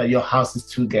father said that your house is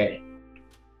too gay.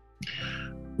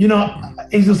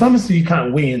 It's something you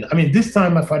can't win. I mean, this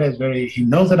time my father he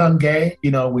knows that I'm gay.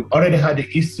 We've already had the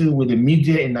issue with the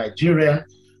media in Nigeria,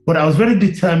 but I was very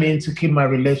determined to keep my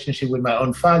relationship with my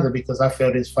own father because I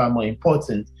felt it's far more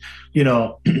important,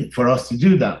 for us to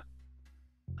do that.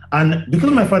 And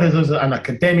because my father is also an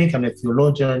academic and a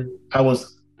theologian,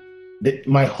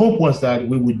 my hope was that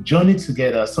we would journey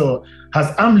together. So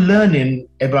as I'm learning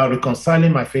about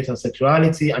reconciling my faith and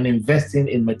sexuality and investing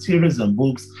in materials and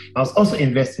books, I was also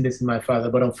investing this in my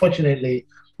father. But unfortunately,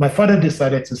 my father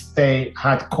decided to stay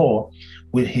hardcore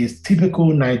with his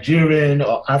typical Nigerian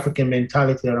or African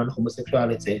mentality around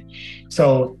homosexuality.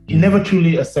 So he never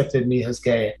truly accepted me as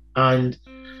gay. And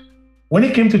when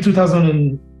it came to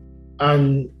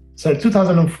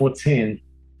 2014,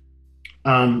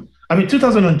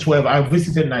 2012, I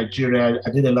visited Nigeria. I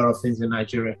did a lot of things in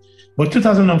Nigeria. But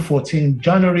 2014,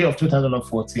 January of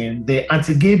 2014, the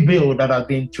anti-gay bill that had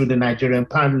been through the Nigerian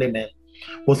parliament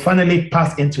was finally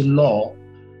passed into law,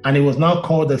 and it was now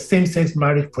called the Same-Sex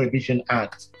Marriage Prohibition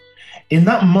Act. In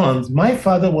that month, my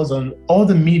father was on all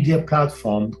the media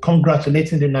platforms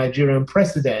congratulating the Nigerian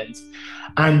president.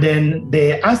 And then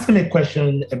they asked him a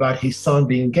question about his son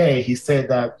being gay. He said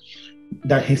that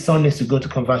his son needs to go to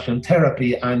conversion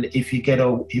therapy, and if he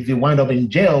wind up in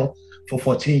jail for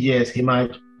 14 years, he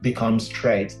might become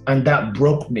straight. And that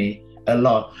broke me a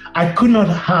lot. I could not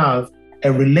have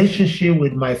a relationship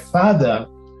with my father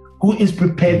who is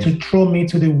prepared to throw me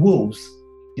to the wolves,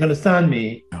 you understand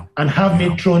me, and have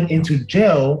me thrown into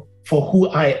jail for who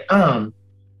I am.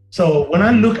 So when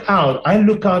I look out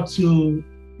to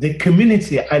the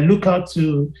community, I look out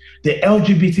to the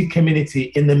LGBT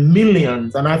community in the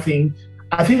millions, and I think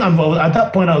at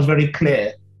that point I was very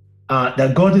clear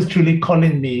that God is truly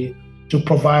calling me to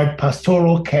provide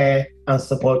pastoral care and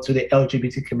support to the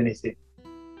LGBT community.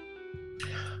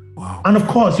 Wow. And of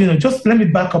course, just let me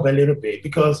back up a little bit,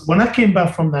 because when I came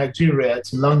back from Nigeria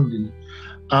to London,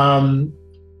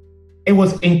 it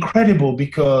was incredible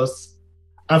because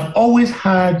I've always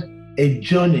had a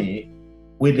journey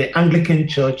with the Anglican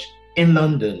Church in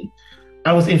London.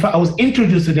 I was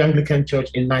introduced to the Anglican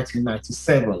Church in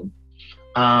 1997.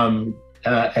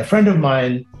 A friend of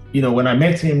mine, when I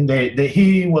met him,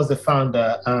 he was the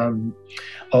founder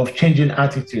of Changing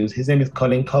Attitudes. His name is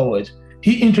Colin Coward.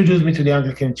 He introduced me to the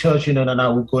Anglican Church, and I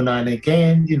would go now and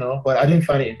again, but I didn't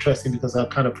find it interesting because I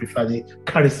kind of prefer the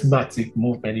charismatic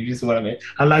movement, if you see what I mean.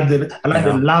 I like the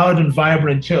loud and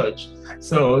vibrant church.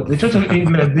 So the Church of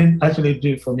England didn't actually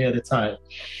do it for me at the time.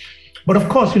 But of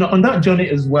course, on that journey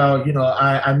as well,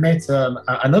 I met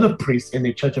another priest in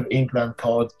the Church of England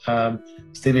called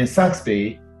Stephen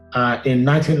Saxby in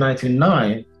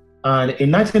 1999. And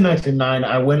in 1999,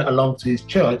 I went along to his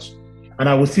church, and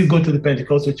I would still go to the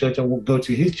Pentecostal church and would go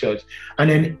to his church.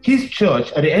 And then his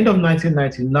church, at the end of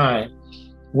 1999,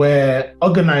 were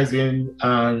organizing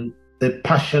the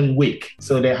Passion Week.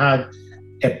 So they had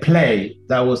a play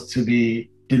that was to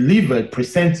be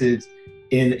presented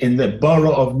in the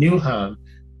borough of Newham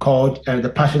called The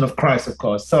Passion of Christ, of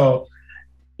course. So,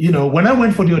 when I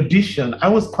went for the audition, I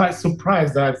was quite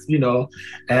surprised that,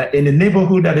 in a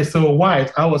neighborhood that is so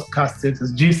white, I was casted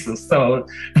as Jesus. So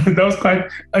that was quite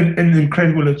an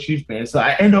incredible achievement. So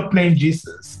I ended up playing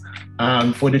Jesus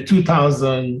for the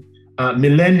 2000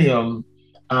 millennium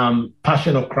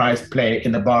Passion of Christ play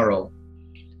in the borough.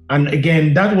 And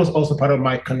again, that was also part of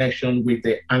my connection with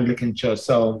the Anglican Church.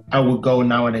 So I would go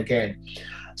now and again.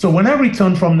 So when I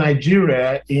returned from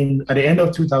Nigeria at the end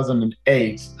of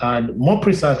 2008, and more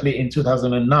precisely in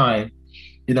 2009,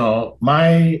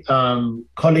 my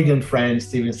colleague and friend,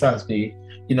 Stephen Satsby,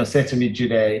 said to me,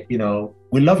 Jide,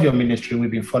 we love your ministry.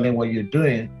 We've been following what you're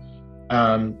doing.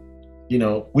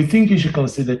 We think you should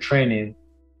consider training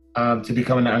to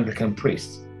become an Anglican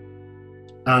priest.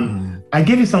 I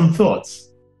gave it some thoughts,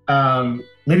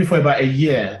 maybe for about a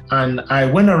year. And I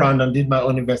went around and did my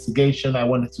own investigation. I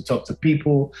wanted to talk to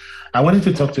people. I wanted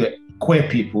to talk to queer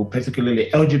people, particularly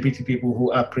LGBT people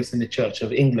who are priests in the Church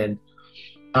of England.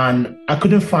 And I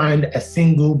couldn't find a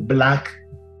single Black,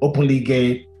 openly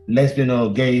gay, lesbian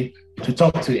or gay to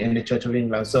talk to in the Church of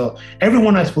England. So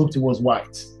everyone I spoke to was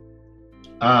white.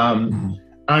 And,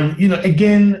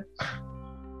 again,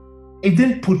 it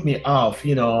didn't put me off,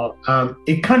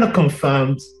 it kind of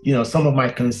confirmed, some of my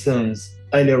concerns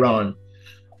earlier on.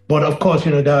 But of course,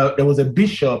 there was a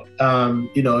bishop,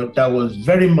 that was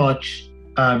very much,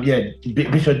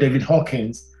 Bishop David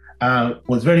Hawkins,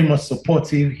 was very much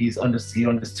supportive. He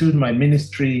understood my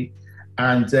ministry,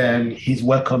 and he's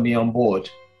welcomed me on board.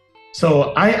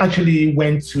 So I actually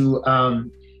went to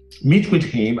meet with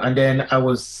him, and then I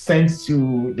was sent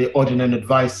to the ordinary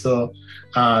advisor.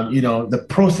 The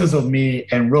process of me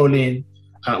enrolling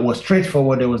was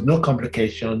straightforward. There was no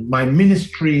complication. My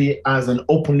ministry as an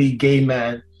openly gay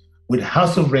man with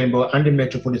House of Rainbow and the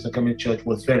Metropolitan Community Church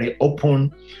was very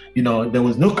open. There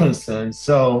was no concern.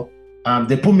 So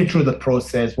they put me through the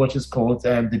process, what is called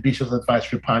the Bishop's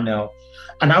Advisory Panel,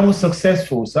 and I was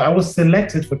successful. So I was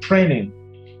selected for training.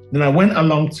 Then I went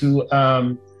along to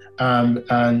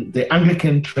the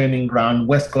Anglican training ground,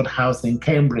 Westcott House in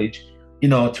Cambridge,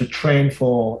 to train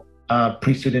for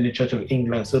priesthood in the Church of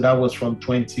England. So that was from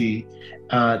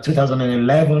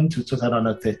 2011 to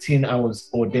 2013. I was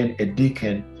ordained a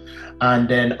deacon. And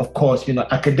then, of course,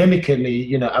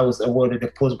 academically, I was awarded a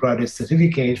postgraduate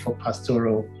certificate for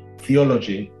pastoral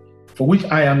theology, for which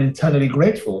I am eternally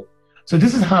grateful. So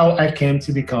this is how I came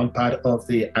to become part of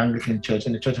the Anglican Church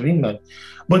and the Church of England.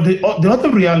 But the other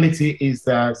reality is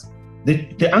that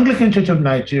the Anglican Church of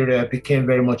Nigeria became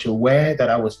very much aware that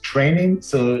I was training.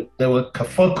 So there was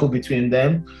kerfuffle between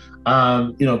them.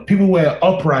 People were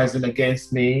uprising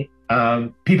against me.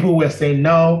 People were saying,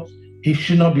 no, he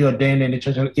should not be ordained in the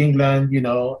Church of England,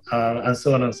 and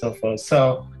so on and so forth.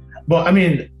 So, but I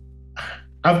mean,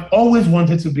 I've always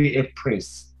wanted to be a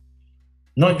priest,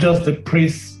 not just the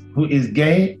priest who is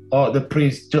gay or the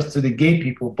priest just to the gay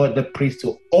people, but the priest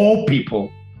to all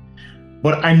people.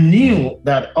 But I knew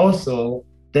that also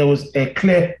there was a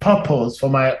clear purpose for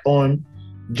my own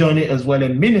journey as well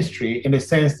in ministry, in the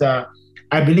sense that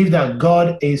I believe that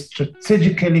God is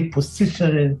strategically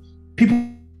positioning people.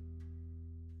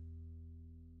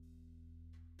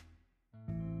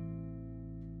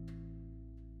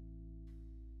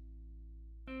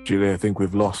 Jide, I think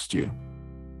we've lost you.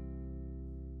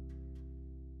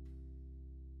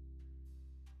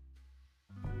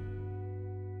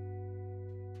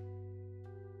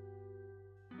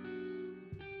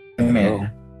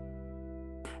 Amen.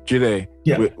 Jide,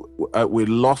 yeah. we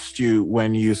lost you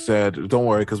when you said, don't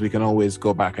worry, because we can always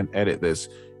go back and edit this.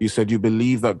 You said you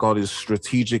believe that God is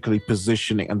strategically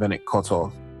positioning, and then it cut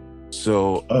off.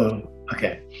 So,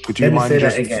 okay. Could you mind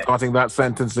just starting that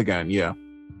sentence again? Yeah.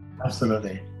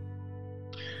 Absolutely.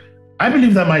 I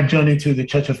believe that my journey to the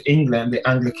Church of England, the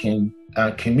Anglican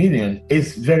Communion,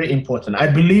 is very important. I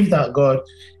believe that God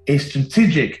is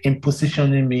strategic in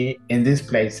positioning me in these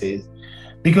places,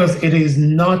 because it is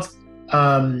not,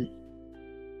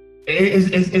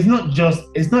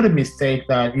 it's not a mistake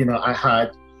that, I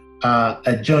had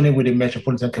a journey with the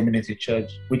Metropolitan Community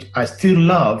Church, which I still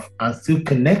love and still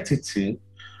connected to.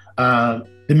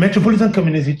 The Metropolitan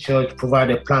Community Church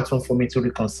provided a platform for me to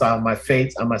reconcile my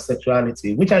faith and my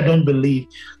sexuality, which I don't believe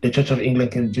the Church of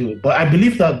England can do. But I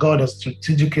believe that God has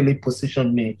strategically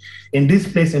positioned me in this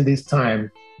place, in this time,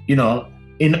 in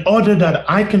order that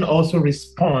I can also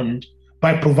respond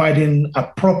by providing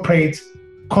appropriate,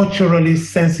 culturally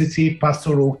sensitive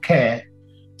pastoral care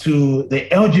to the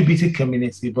LGBT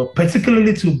community, but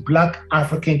particularly to Black,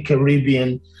 African,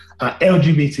 Caribbean,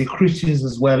 LGBT Christians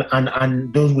as well,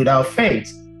 and those without faith.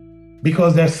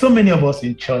 Because there's so many of us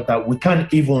in church that we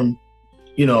can't even,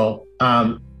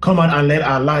 come out and let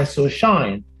our light so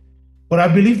shine. But I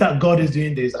believe that God is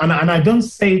doing this. And I don't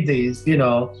say this,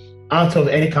 out of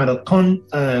any kind of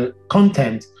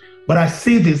content, but I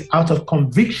say this out of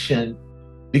conviction,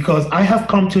 because I have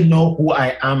come to know who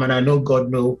I am, and I know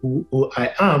God knows who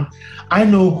I am. I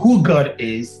know who God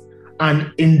is,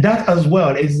 And in that as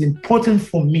well, it is important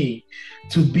for me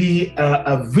to be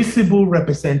a visible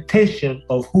representation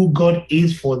of who God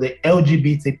is for the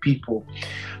LGBT people,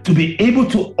 to be able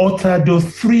to utter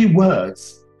those three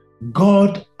words: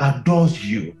 God adores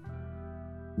you,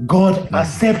 God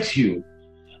accepts you.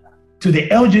 To the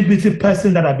LGBT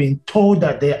person that have been told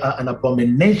that they are an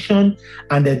abomination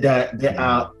and that they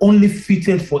are only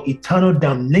fitted for eternal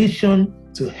damnation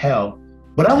to hell.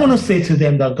 But I want to say to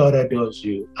them that God adores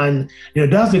you. And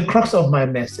that's the crux of my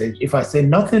message. If I say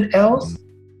nothing else,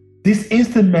 this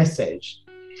is the message.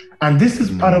 And this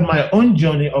is part of my own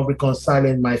journey of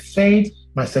reconciling my faith,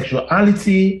 my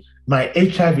sexuality, my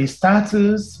HIV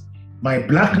status, my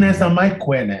blackness and my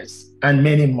queerness, and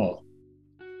many more.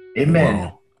 Amen.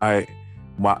 Wow. I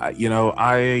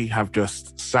have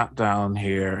just sat down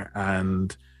here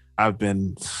and I've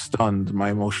been stunned.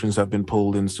 My emotions have been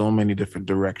pulled in so many different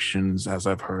directions as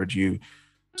I've heard you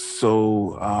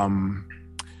so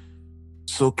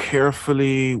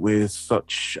carefully, with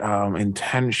such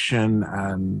intention,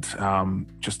 and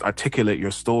just articulate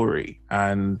your story.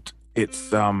 And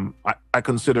it's I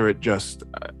consider it just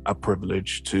a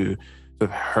privilege to have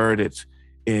heard it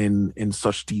in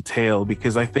such detail,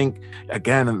 because I think,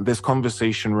 again, this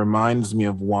conversation reminds me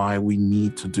of why we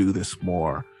need to do this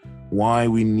more, why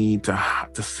we need to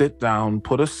sit down,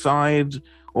 put aside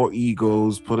our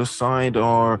egos, put aside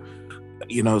our,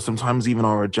 sometimes even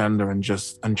our agenda, and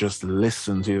just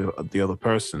listen to the other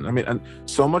person. I mean, and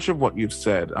so much of what you've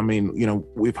said, I mean,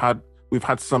 we've had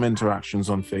some interactions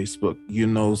on Facebook,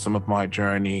 some of my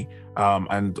journey,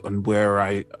 and where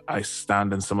I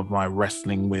stand in some of my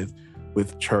wrestling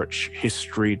with church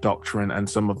history, doctrine, and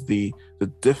some of the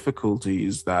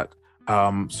difficulties that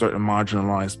certain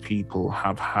marginalized people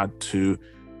have had to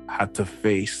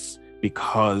face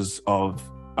because of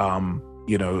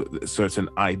certain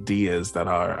ideas that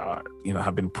are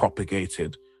have been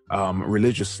propagated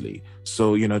religiously.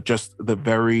 So just the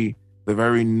very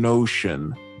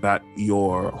notion that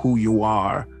who you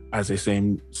are as a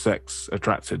same-sex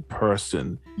attracted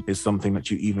person is something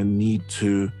that you even need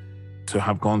to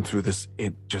have gone through this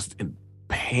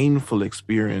painful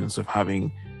experience of having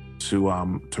to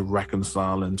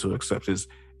reconcile and to accept is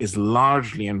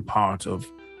largely in part of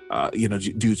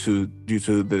due to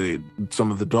some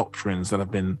of the doctrines that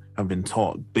have been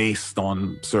taught based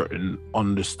on certain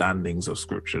understandings of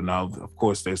Scripture. Now, of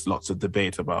course, there's lots of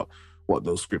debate about what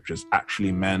those scriptures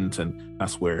actually meant, and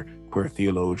that's where queer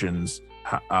theologians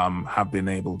have been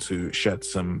able to shed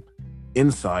some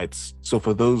insights. So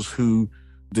for those who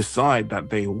decide that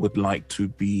they would like to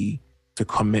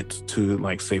commit to,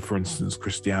 like, say, for instance,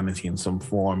 Christianity in some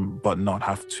form, but not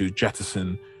have to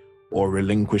jettison or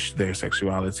relinquish their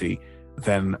sexuality,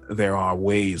 then there are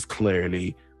ways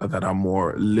clearly that are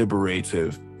more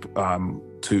liberative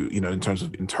to, in terms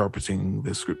of interpreting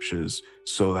the scriptures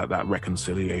so that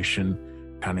reconciliation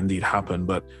can indeed happen.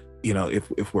 But,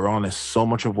 if we're honest, so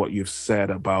much of what you've said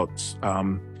about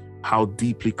how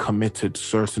deeply committed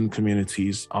certain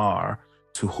communities are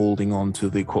to holding on to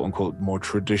the quote unquote more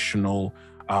traditional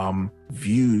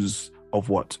views of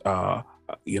what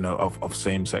of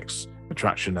same-sex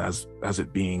attraction as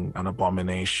it being an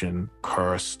abomination,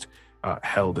 cursed,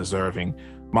 hell deserving.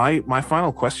 My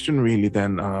final question really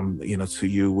then to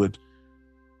you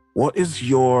what is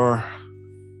your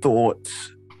thought?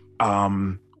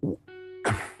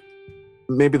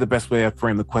 Maybe the best way I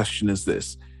frame the question is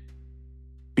this: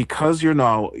 because you're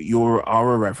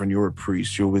our reverend, you're a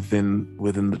priest, you're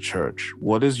within the church,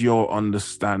 what is your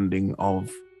understanding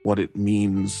of what it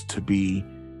means to be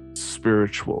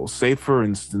spiritual? Say, for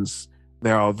instance,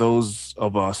 there are those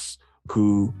of us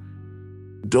who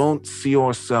don't see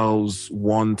ourselves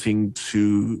wanting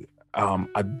to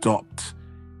adopt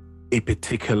a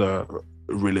particular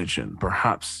religion.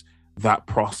 Perhaps that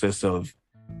process of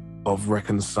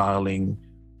reconciling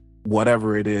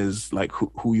whatever it is, like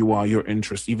who you are, your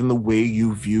interests, even the way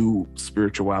you view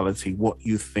spirituality, what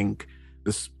you think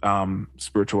this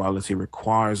spirituality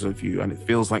requires of you. And it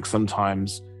feels like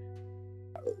sometimes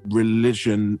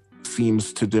religion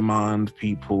seems to demand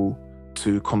people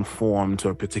to conform to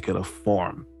a particular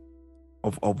form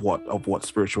of what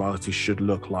spirituality should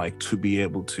look like to be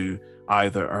able to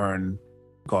either earn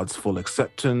God's full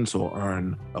acceptance or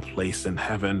earn a place in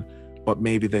heaven. But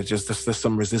maybe there's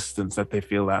some resistance that they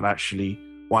feel that actually,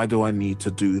 why do I need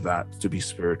to do that to be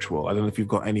spiritual? I don't know if you've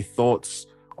got any thoughts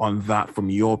on that from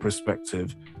your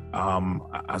perspective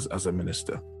as a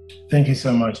minister. Thank you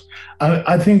so much.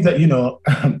 I think that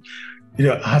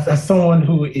as someone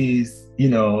who is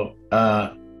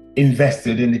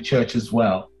invested in the church as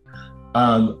well,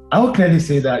 I would clearly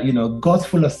say that God's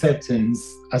full acceptance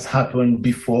has happened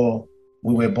before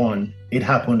we were born. It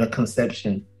happened at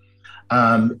conception.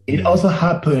 It also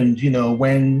happened,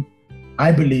 when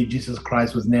I believe Jesus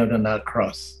Christ was nailed on that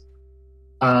cross.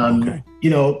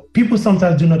 People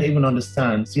sometimes do not even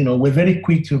understand. We're very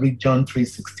quick to read John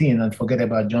 3:16 and forget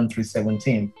about John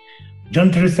 3:17.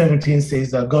 John 3:17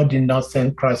 says that God did not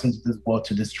send Christ into this world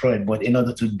to destroy it, but in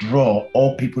order to draw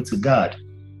all people to God.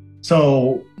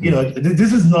 So,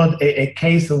 this is not a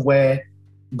case of where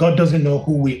God doesn't know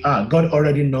who we are. God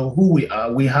already knows who we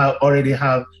are. We already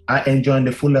are enjoying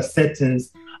the full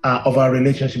acceptance of our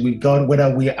relationship with God,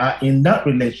 whether we are in that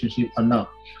relationship or not.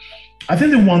 I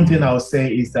think the one thing I would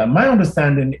say is that my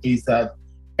understanding is that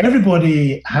everyone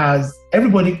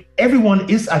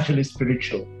is actually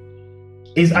spiritual.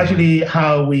 It's actually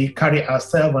how we carry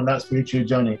ourselves on that spiritual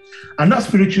journey. And that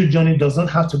spiritual journey doesn't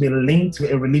have to be linked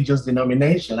to a religious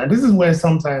denomination. And this is where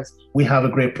sometimes we have a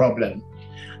great problem.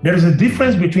 There is a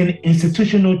difference between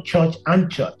institutional church and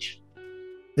church.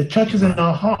 The church is in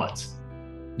our hearts.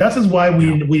 That is why we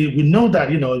know that,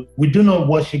 we do not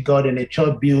worship God in a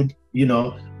church built,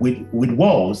 with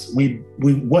walls. We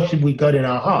worship with God in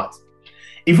our hearts.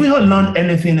 If we have learned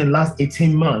anything in the last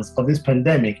 18 months of this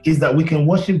pandemic, is that we can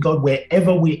worship God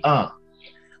wherever we are.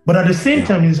 But at the same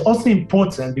time, it's also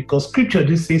important because scripture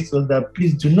just says to us that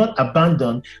please do not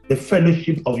abandon the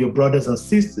fellowship of your brothers and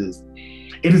sisters.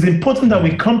 It is important that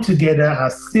we come together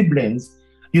as siblings,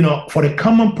 for the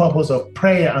common purpose of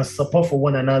prayer and support for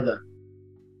one another.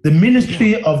 The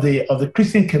ministry of the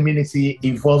Christian community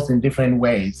evolves in different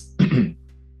ways.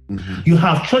 You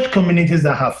have church communities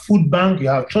that have food bank. You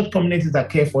have church communities that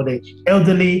care for the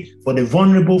elderly, for the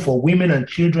vulnerable, for women and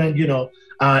children,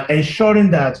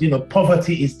 ensuring that,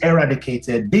 poverty is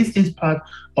eradicated. This is part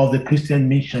of the Christian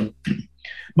mission.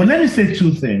 But let me say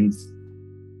two things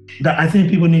that I think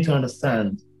people need to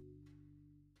understand.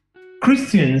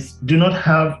 Christians do not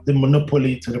have the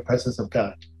monopoly to the presence of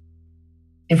God.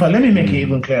 In fact, let me make it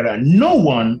even clearer. No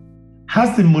one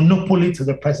has the monopoly to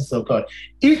the presence of God.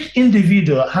 Each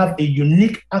individual have a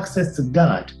unique access to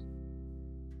God.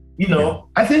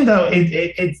 I think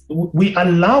that we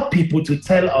allow people to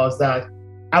tell us that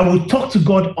I will talk to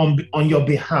God on your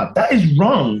behalf. That is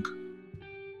wrong.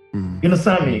 You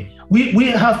understand me?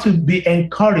 We have to be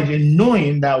encouraged in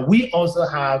knowing that we also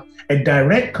have a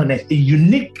direct connect, a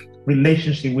unique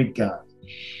relationship with God.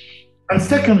 And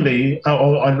secondly,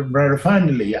 or rather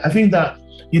finally, I think that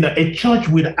a church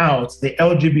without the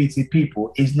LGBT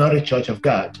people is not a church of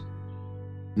God.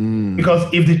 Because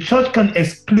if the church can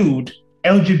exclude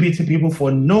LGBT people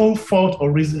for no fault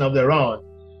or reason of their own,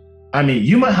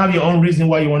 you might have your own reason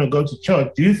why you want to go to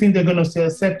church. Do you think they're going to still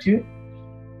accept you?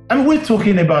 We're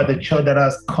talking about the church that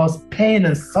has caused pain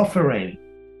and suffering,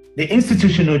 the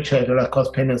institutional church that has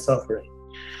caused pain and suffering.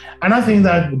 And I think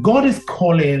that God is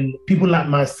calling people like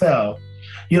myself,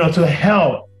 to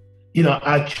help,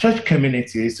 our church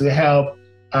communities, to help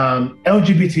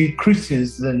LGBT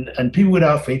Christians and people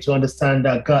without faith to understand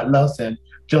that God loves them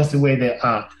just the way they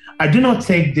are. I do not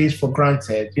take this for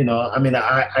granted.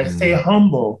 I stay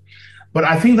humble. But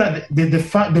I think that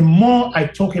the more I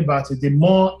talk about it, the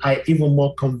more I even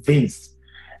more convinced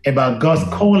about God's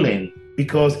calling,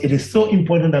 because it is so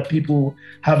important that people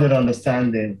have that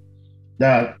understanding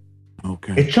that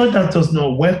a church that does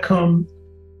not welcome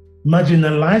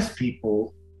marginalized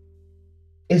people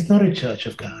is not a church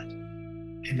of God.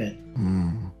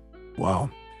 Amen. Wow.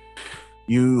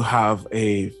 You have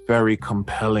a very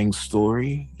compelling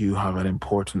story. You have an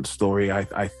important story.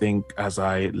 I think as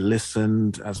I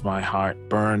listened, as my heart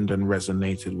burned and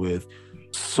resonated with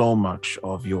so much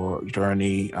of your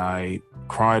journey, I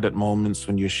cried at moments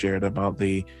when you shared about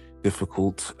the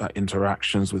difficult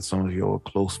interactions with some of your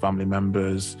close family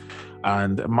members.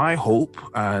 And my hope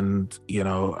and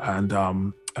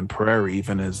prayer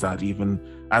even is that even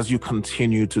as you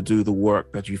continue to do the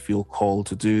work that you feel called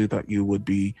to do, that you would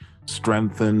be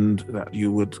strengthened, that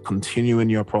you would continue in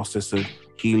your process of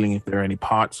healing. If there are any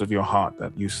parts of your heart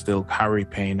that you still carry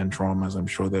pain and traumas, I'm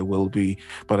sure there will be.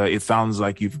 But it sounds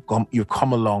like you've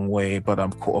come a long way. But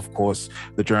of course,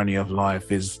 the journey of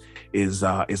life is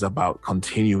about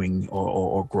continuing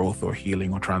or growth or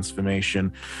healing or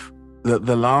transformation.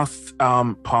 The last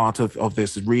part of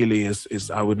this really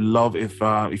is I would love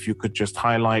if you could just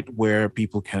highlight where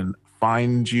people can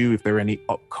find you, if there are any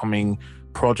upcoming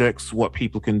projects, what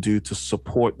people can do to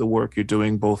support the work you're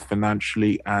doing, both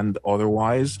financially and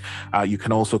otherwise. You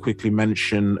can also quickly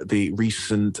mention the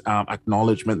recent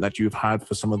acknowledgement that you've had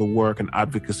for some of the work and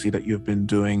advocacy that you've been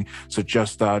doing. So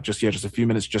just a few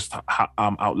minutes, just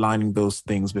outlining those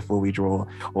things before we draw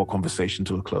our conversation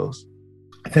to a close.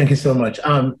 Thank you so much.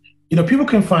 People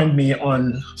can find me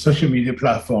on social media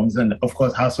platforms, and of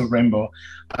course, House of Rainbow.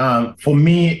 For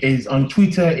me, is on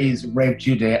Twitter is Rev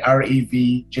Jide,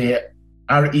 REVJIDE.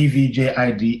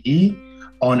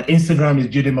 On Instagram is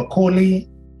Jide Macaulay,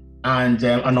 and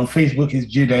on Facebook is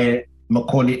Jide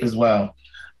Macaulay as well.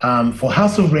 For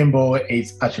House of Rainbow,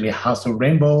 it's actually House of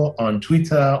Rainbow on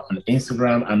Twitter, on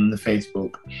Instagram, and on the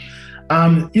Facebook.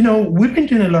 We've been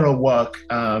doing a lot of work,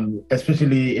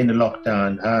 especially in the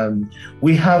lockdown.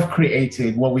 We have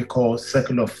created what we call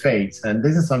Circle of Faith, and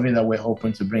this is something that we're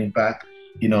hoping to bring back,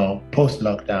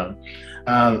 post-lockdown.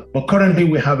 But currently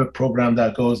we have a program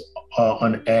that goes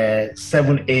on air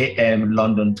 7 a.m.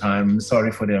 London time. Sorry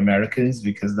for the Americans,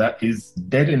 because that is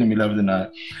dead in the middle of the night.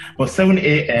 But 7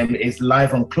 a.m. is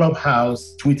live on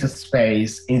Clubhouse, Twitter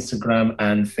Space, Instagram,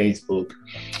 and Facebook.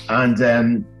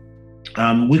 And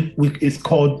it's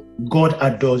called God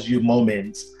Adores You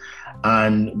Moments.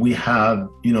 And we have,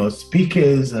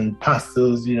 speakers and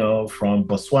pastors, from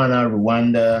Botswana,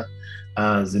 Rwanda,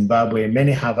 Zimbabwe.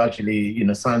 Many have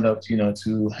actually, signed up,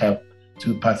 to help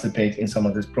to participate in some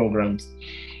of these programs.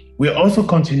 We also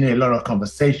continue a lot of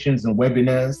conversations and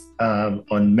webinars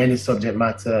on many subject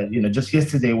matter. Just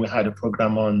yesterday we had a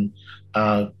program on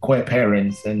queer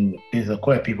parents, and these are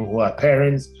queer people who are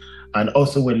parents. And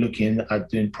also we're looking at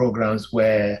doing programs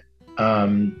where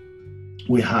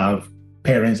we have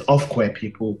parents of queer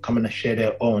people come and share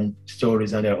their own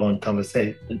stories and their own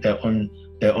conversation, their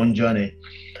own journey.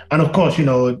 And of course,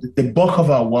 the bulk of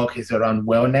our work is around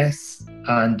wellness,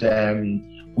 and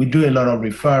we do a lot of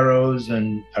referrals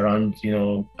and around,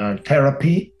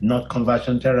 therapy, not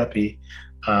conversion therapy,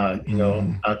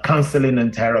 counseling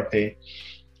and therapy,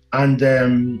 and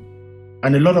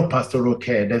a lot of pastoral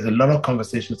care. There's a lot of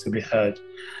conversations to be heard.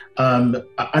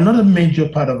 Another major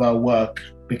part of our work,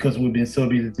 because we've been so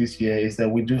busy this year, is that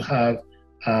we do have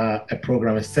a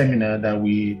program, a seminar that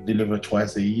we deliver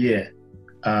twice a year,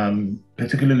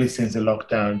 particularly since the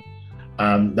lockdown,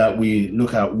 that we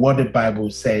look at what the Bible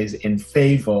says in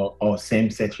favor of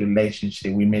same-sex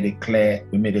relationship. We made it clear,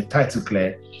 we made the title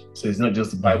clear. So it's not just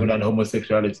the Bible and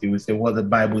homosexuality. We say what the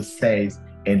Bible says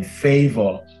in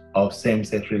favor of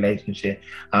same-sex relationship.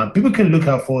 People can look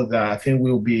out for that. I think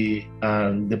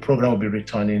the program will be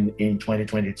returning in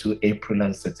 2022, April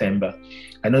and September.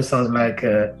 I know it sounds like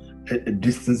a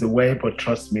distance away, but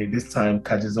trust me, this time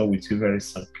catches up with you very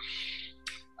soon.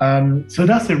 So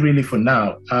that's it really for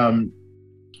now.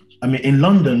 In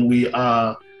London, we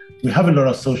have a lot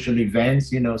of social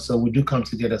events, so we do come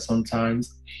together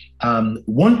sometimes.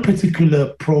 One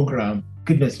particular program,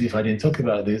 goodness me, if I didn't talk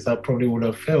about this, I probably would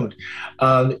have failed,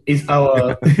 is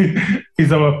our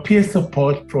peer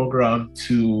support program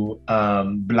to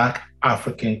Black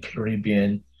African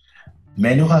Caribbean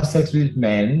men who have sex with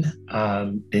men.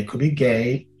 They could be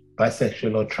gay,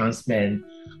 bisexual, or trans men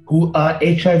who are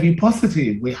HIV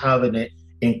positive. We have an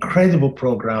incredible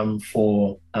program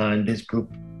for this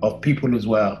group of people as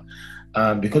well,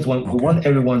 because we want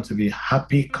everyone to be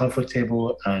happy,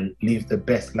 comfortable, and live the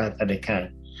best life that they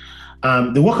can.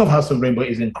 The work of House of Rainbow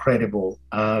is incredible.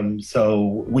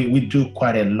 So we do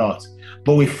quite a lot,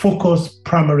 but we focus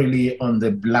primarily on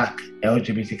the Black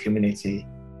LGBT community.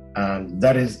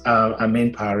 That is our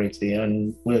main priority,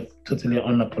 and we're totally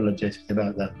unapologetic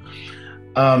about that.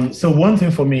 So one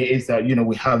thing for me is that,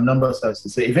 we have numbers.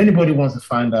 So if anybody wants to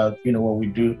find out, what we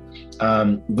do,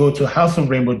 go to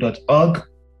houseofrainbow.org.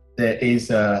 There is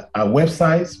our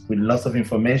website with lots of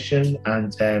information,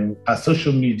 and our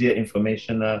social media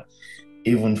information are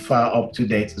even far up to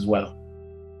date as well.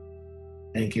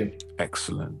 Thank you.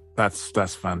 Excellent.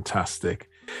 That's fantastic.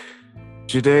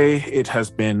 Jide, it has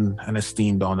been an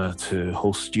esteemed honor to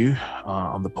host you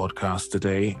on the podcast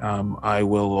today. I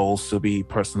will also be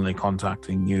personally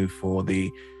contacting you for the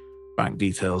bank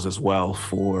details as well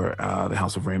for the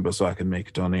House of Rainbow, so I can make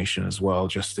a donation as well,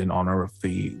 just in honor of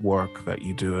the work that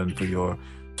you do and for your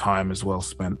time as well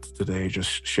spent today,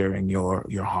 just sharing your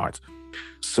heart.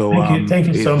 So thank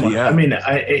you so much. Yeah.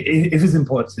 It is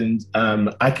important.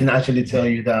 I can actually tell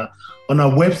you that on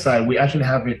our website, we actually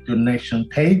have a donation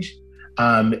page.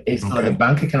 It's not a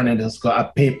bank account, and it's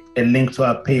got a link to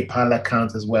our PayPal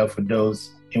account as well for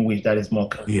those in which that is more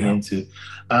convenient to.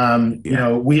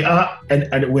 We are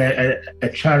we're a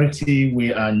charity.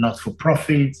 We are not for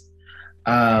profit,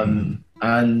 and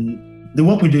the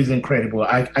work we do is incredible.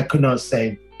 I could not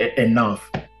say enough.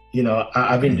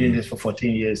 I've been doing this for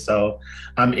 14 years, so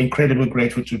I'm incredibly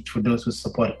grateful to those who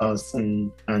support us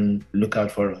and look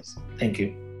out for us. Thank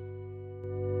you.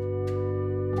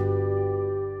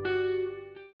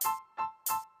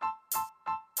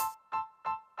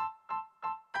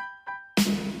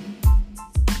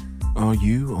 Are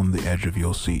you on the edge of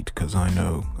your seat? Because I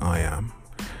know I am.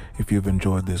 If you've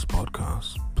enjoyed this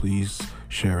podcast, please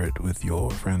share it with your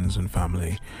friends and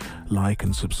family. Like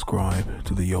and subscribe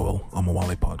to the Yoel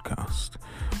Omowale podcast.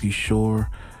 Be sure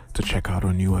to check out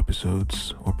our new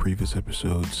episodes or previous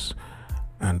episodes,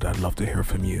 and I'd love to hear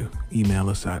from you. Email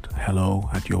us at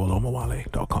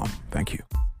hello@yoelomowale.com. Thank you.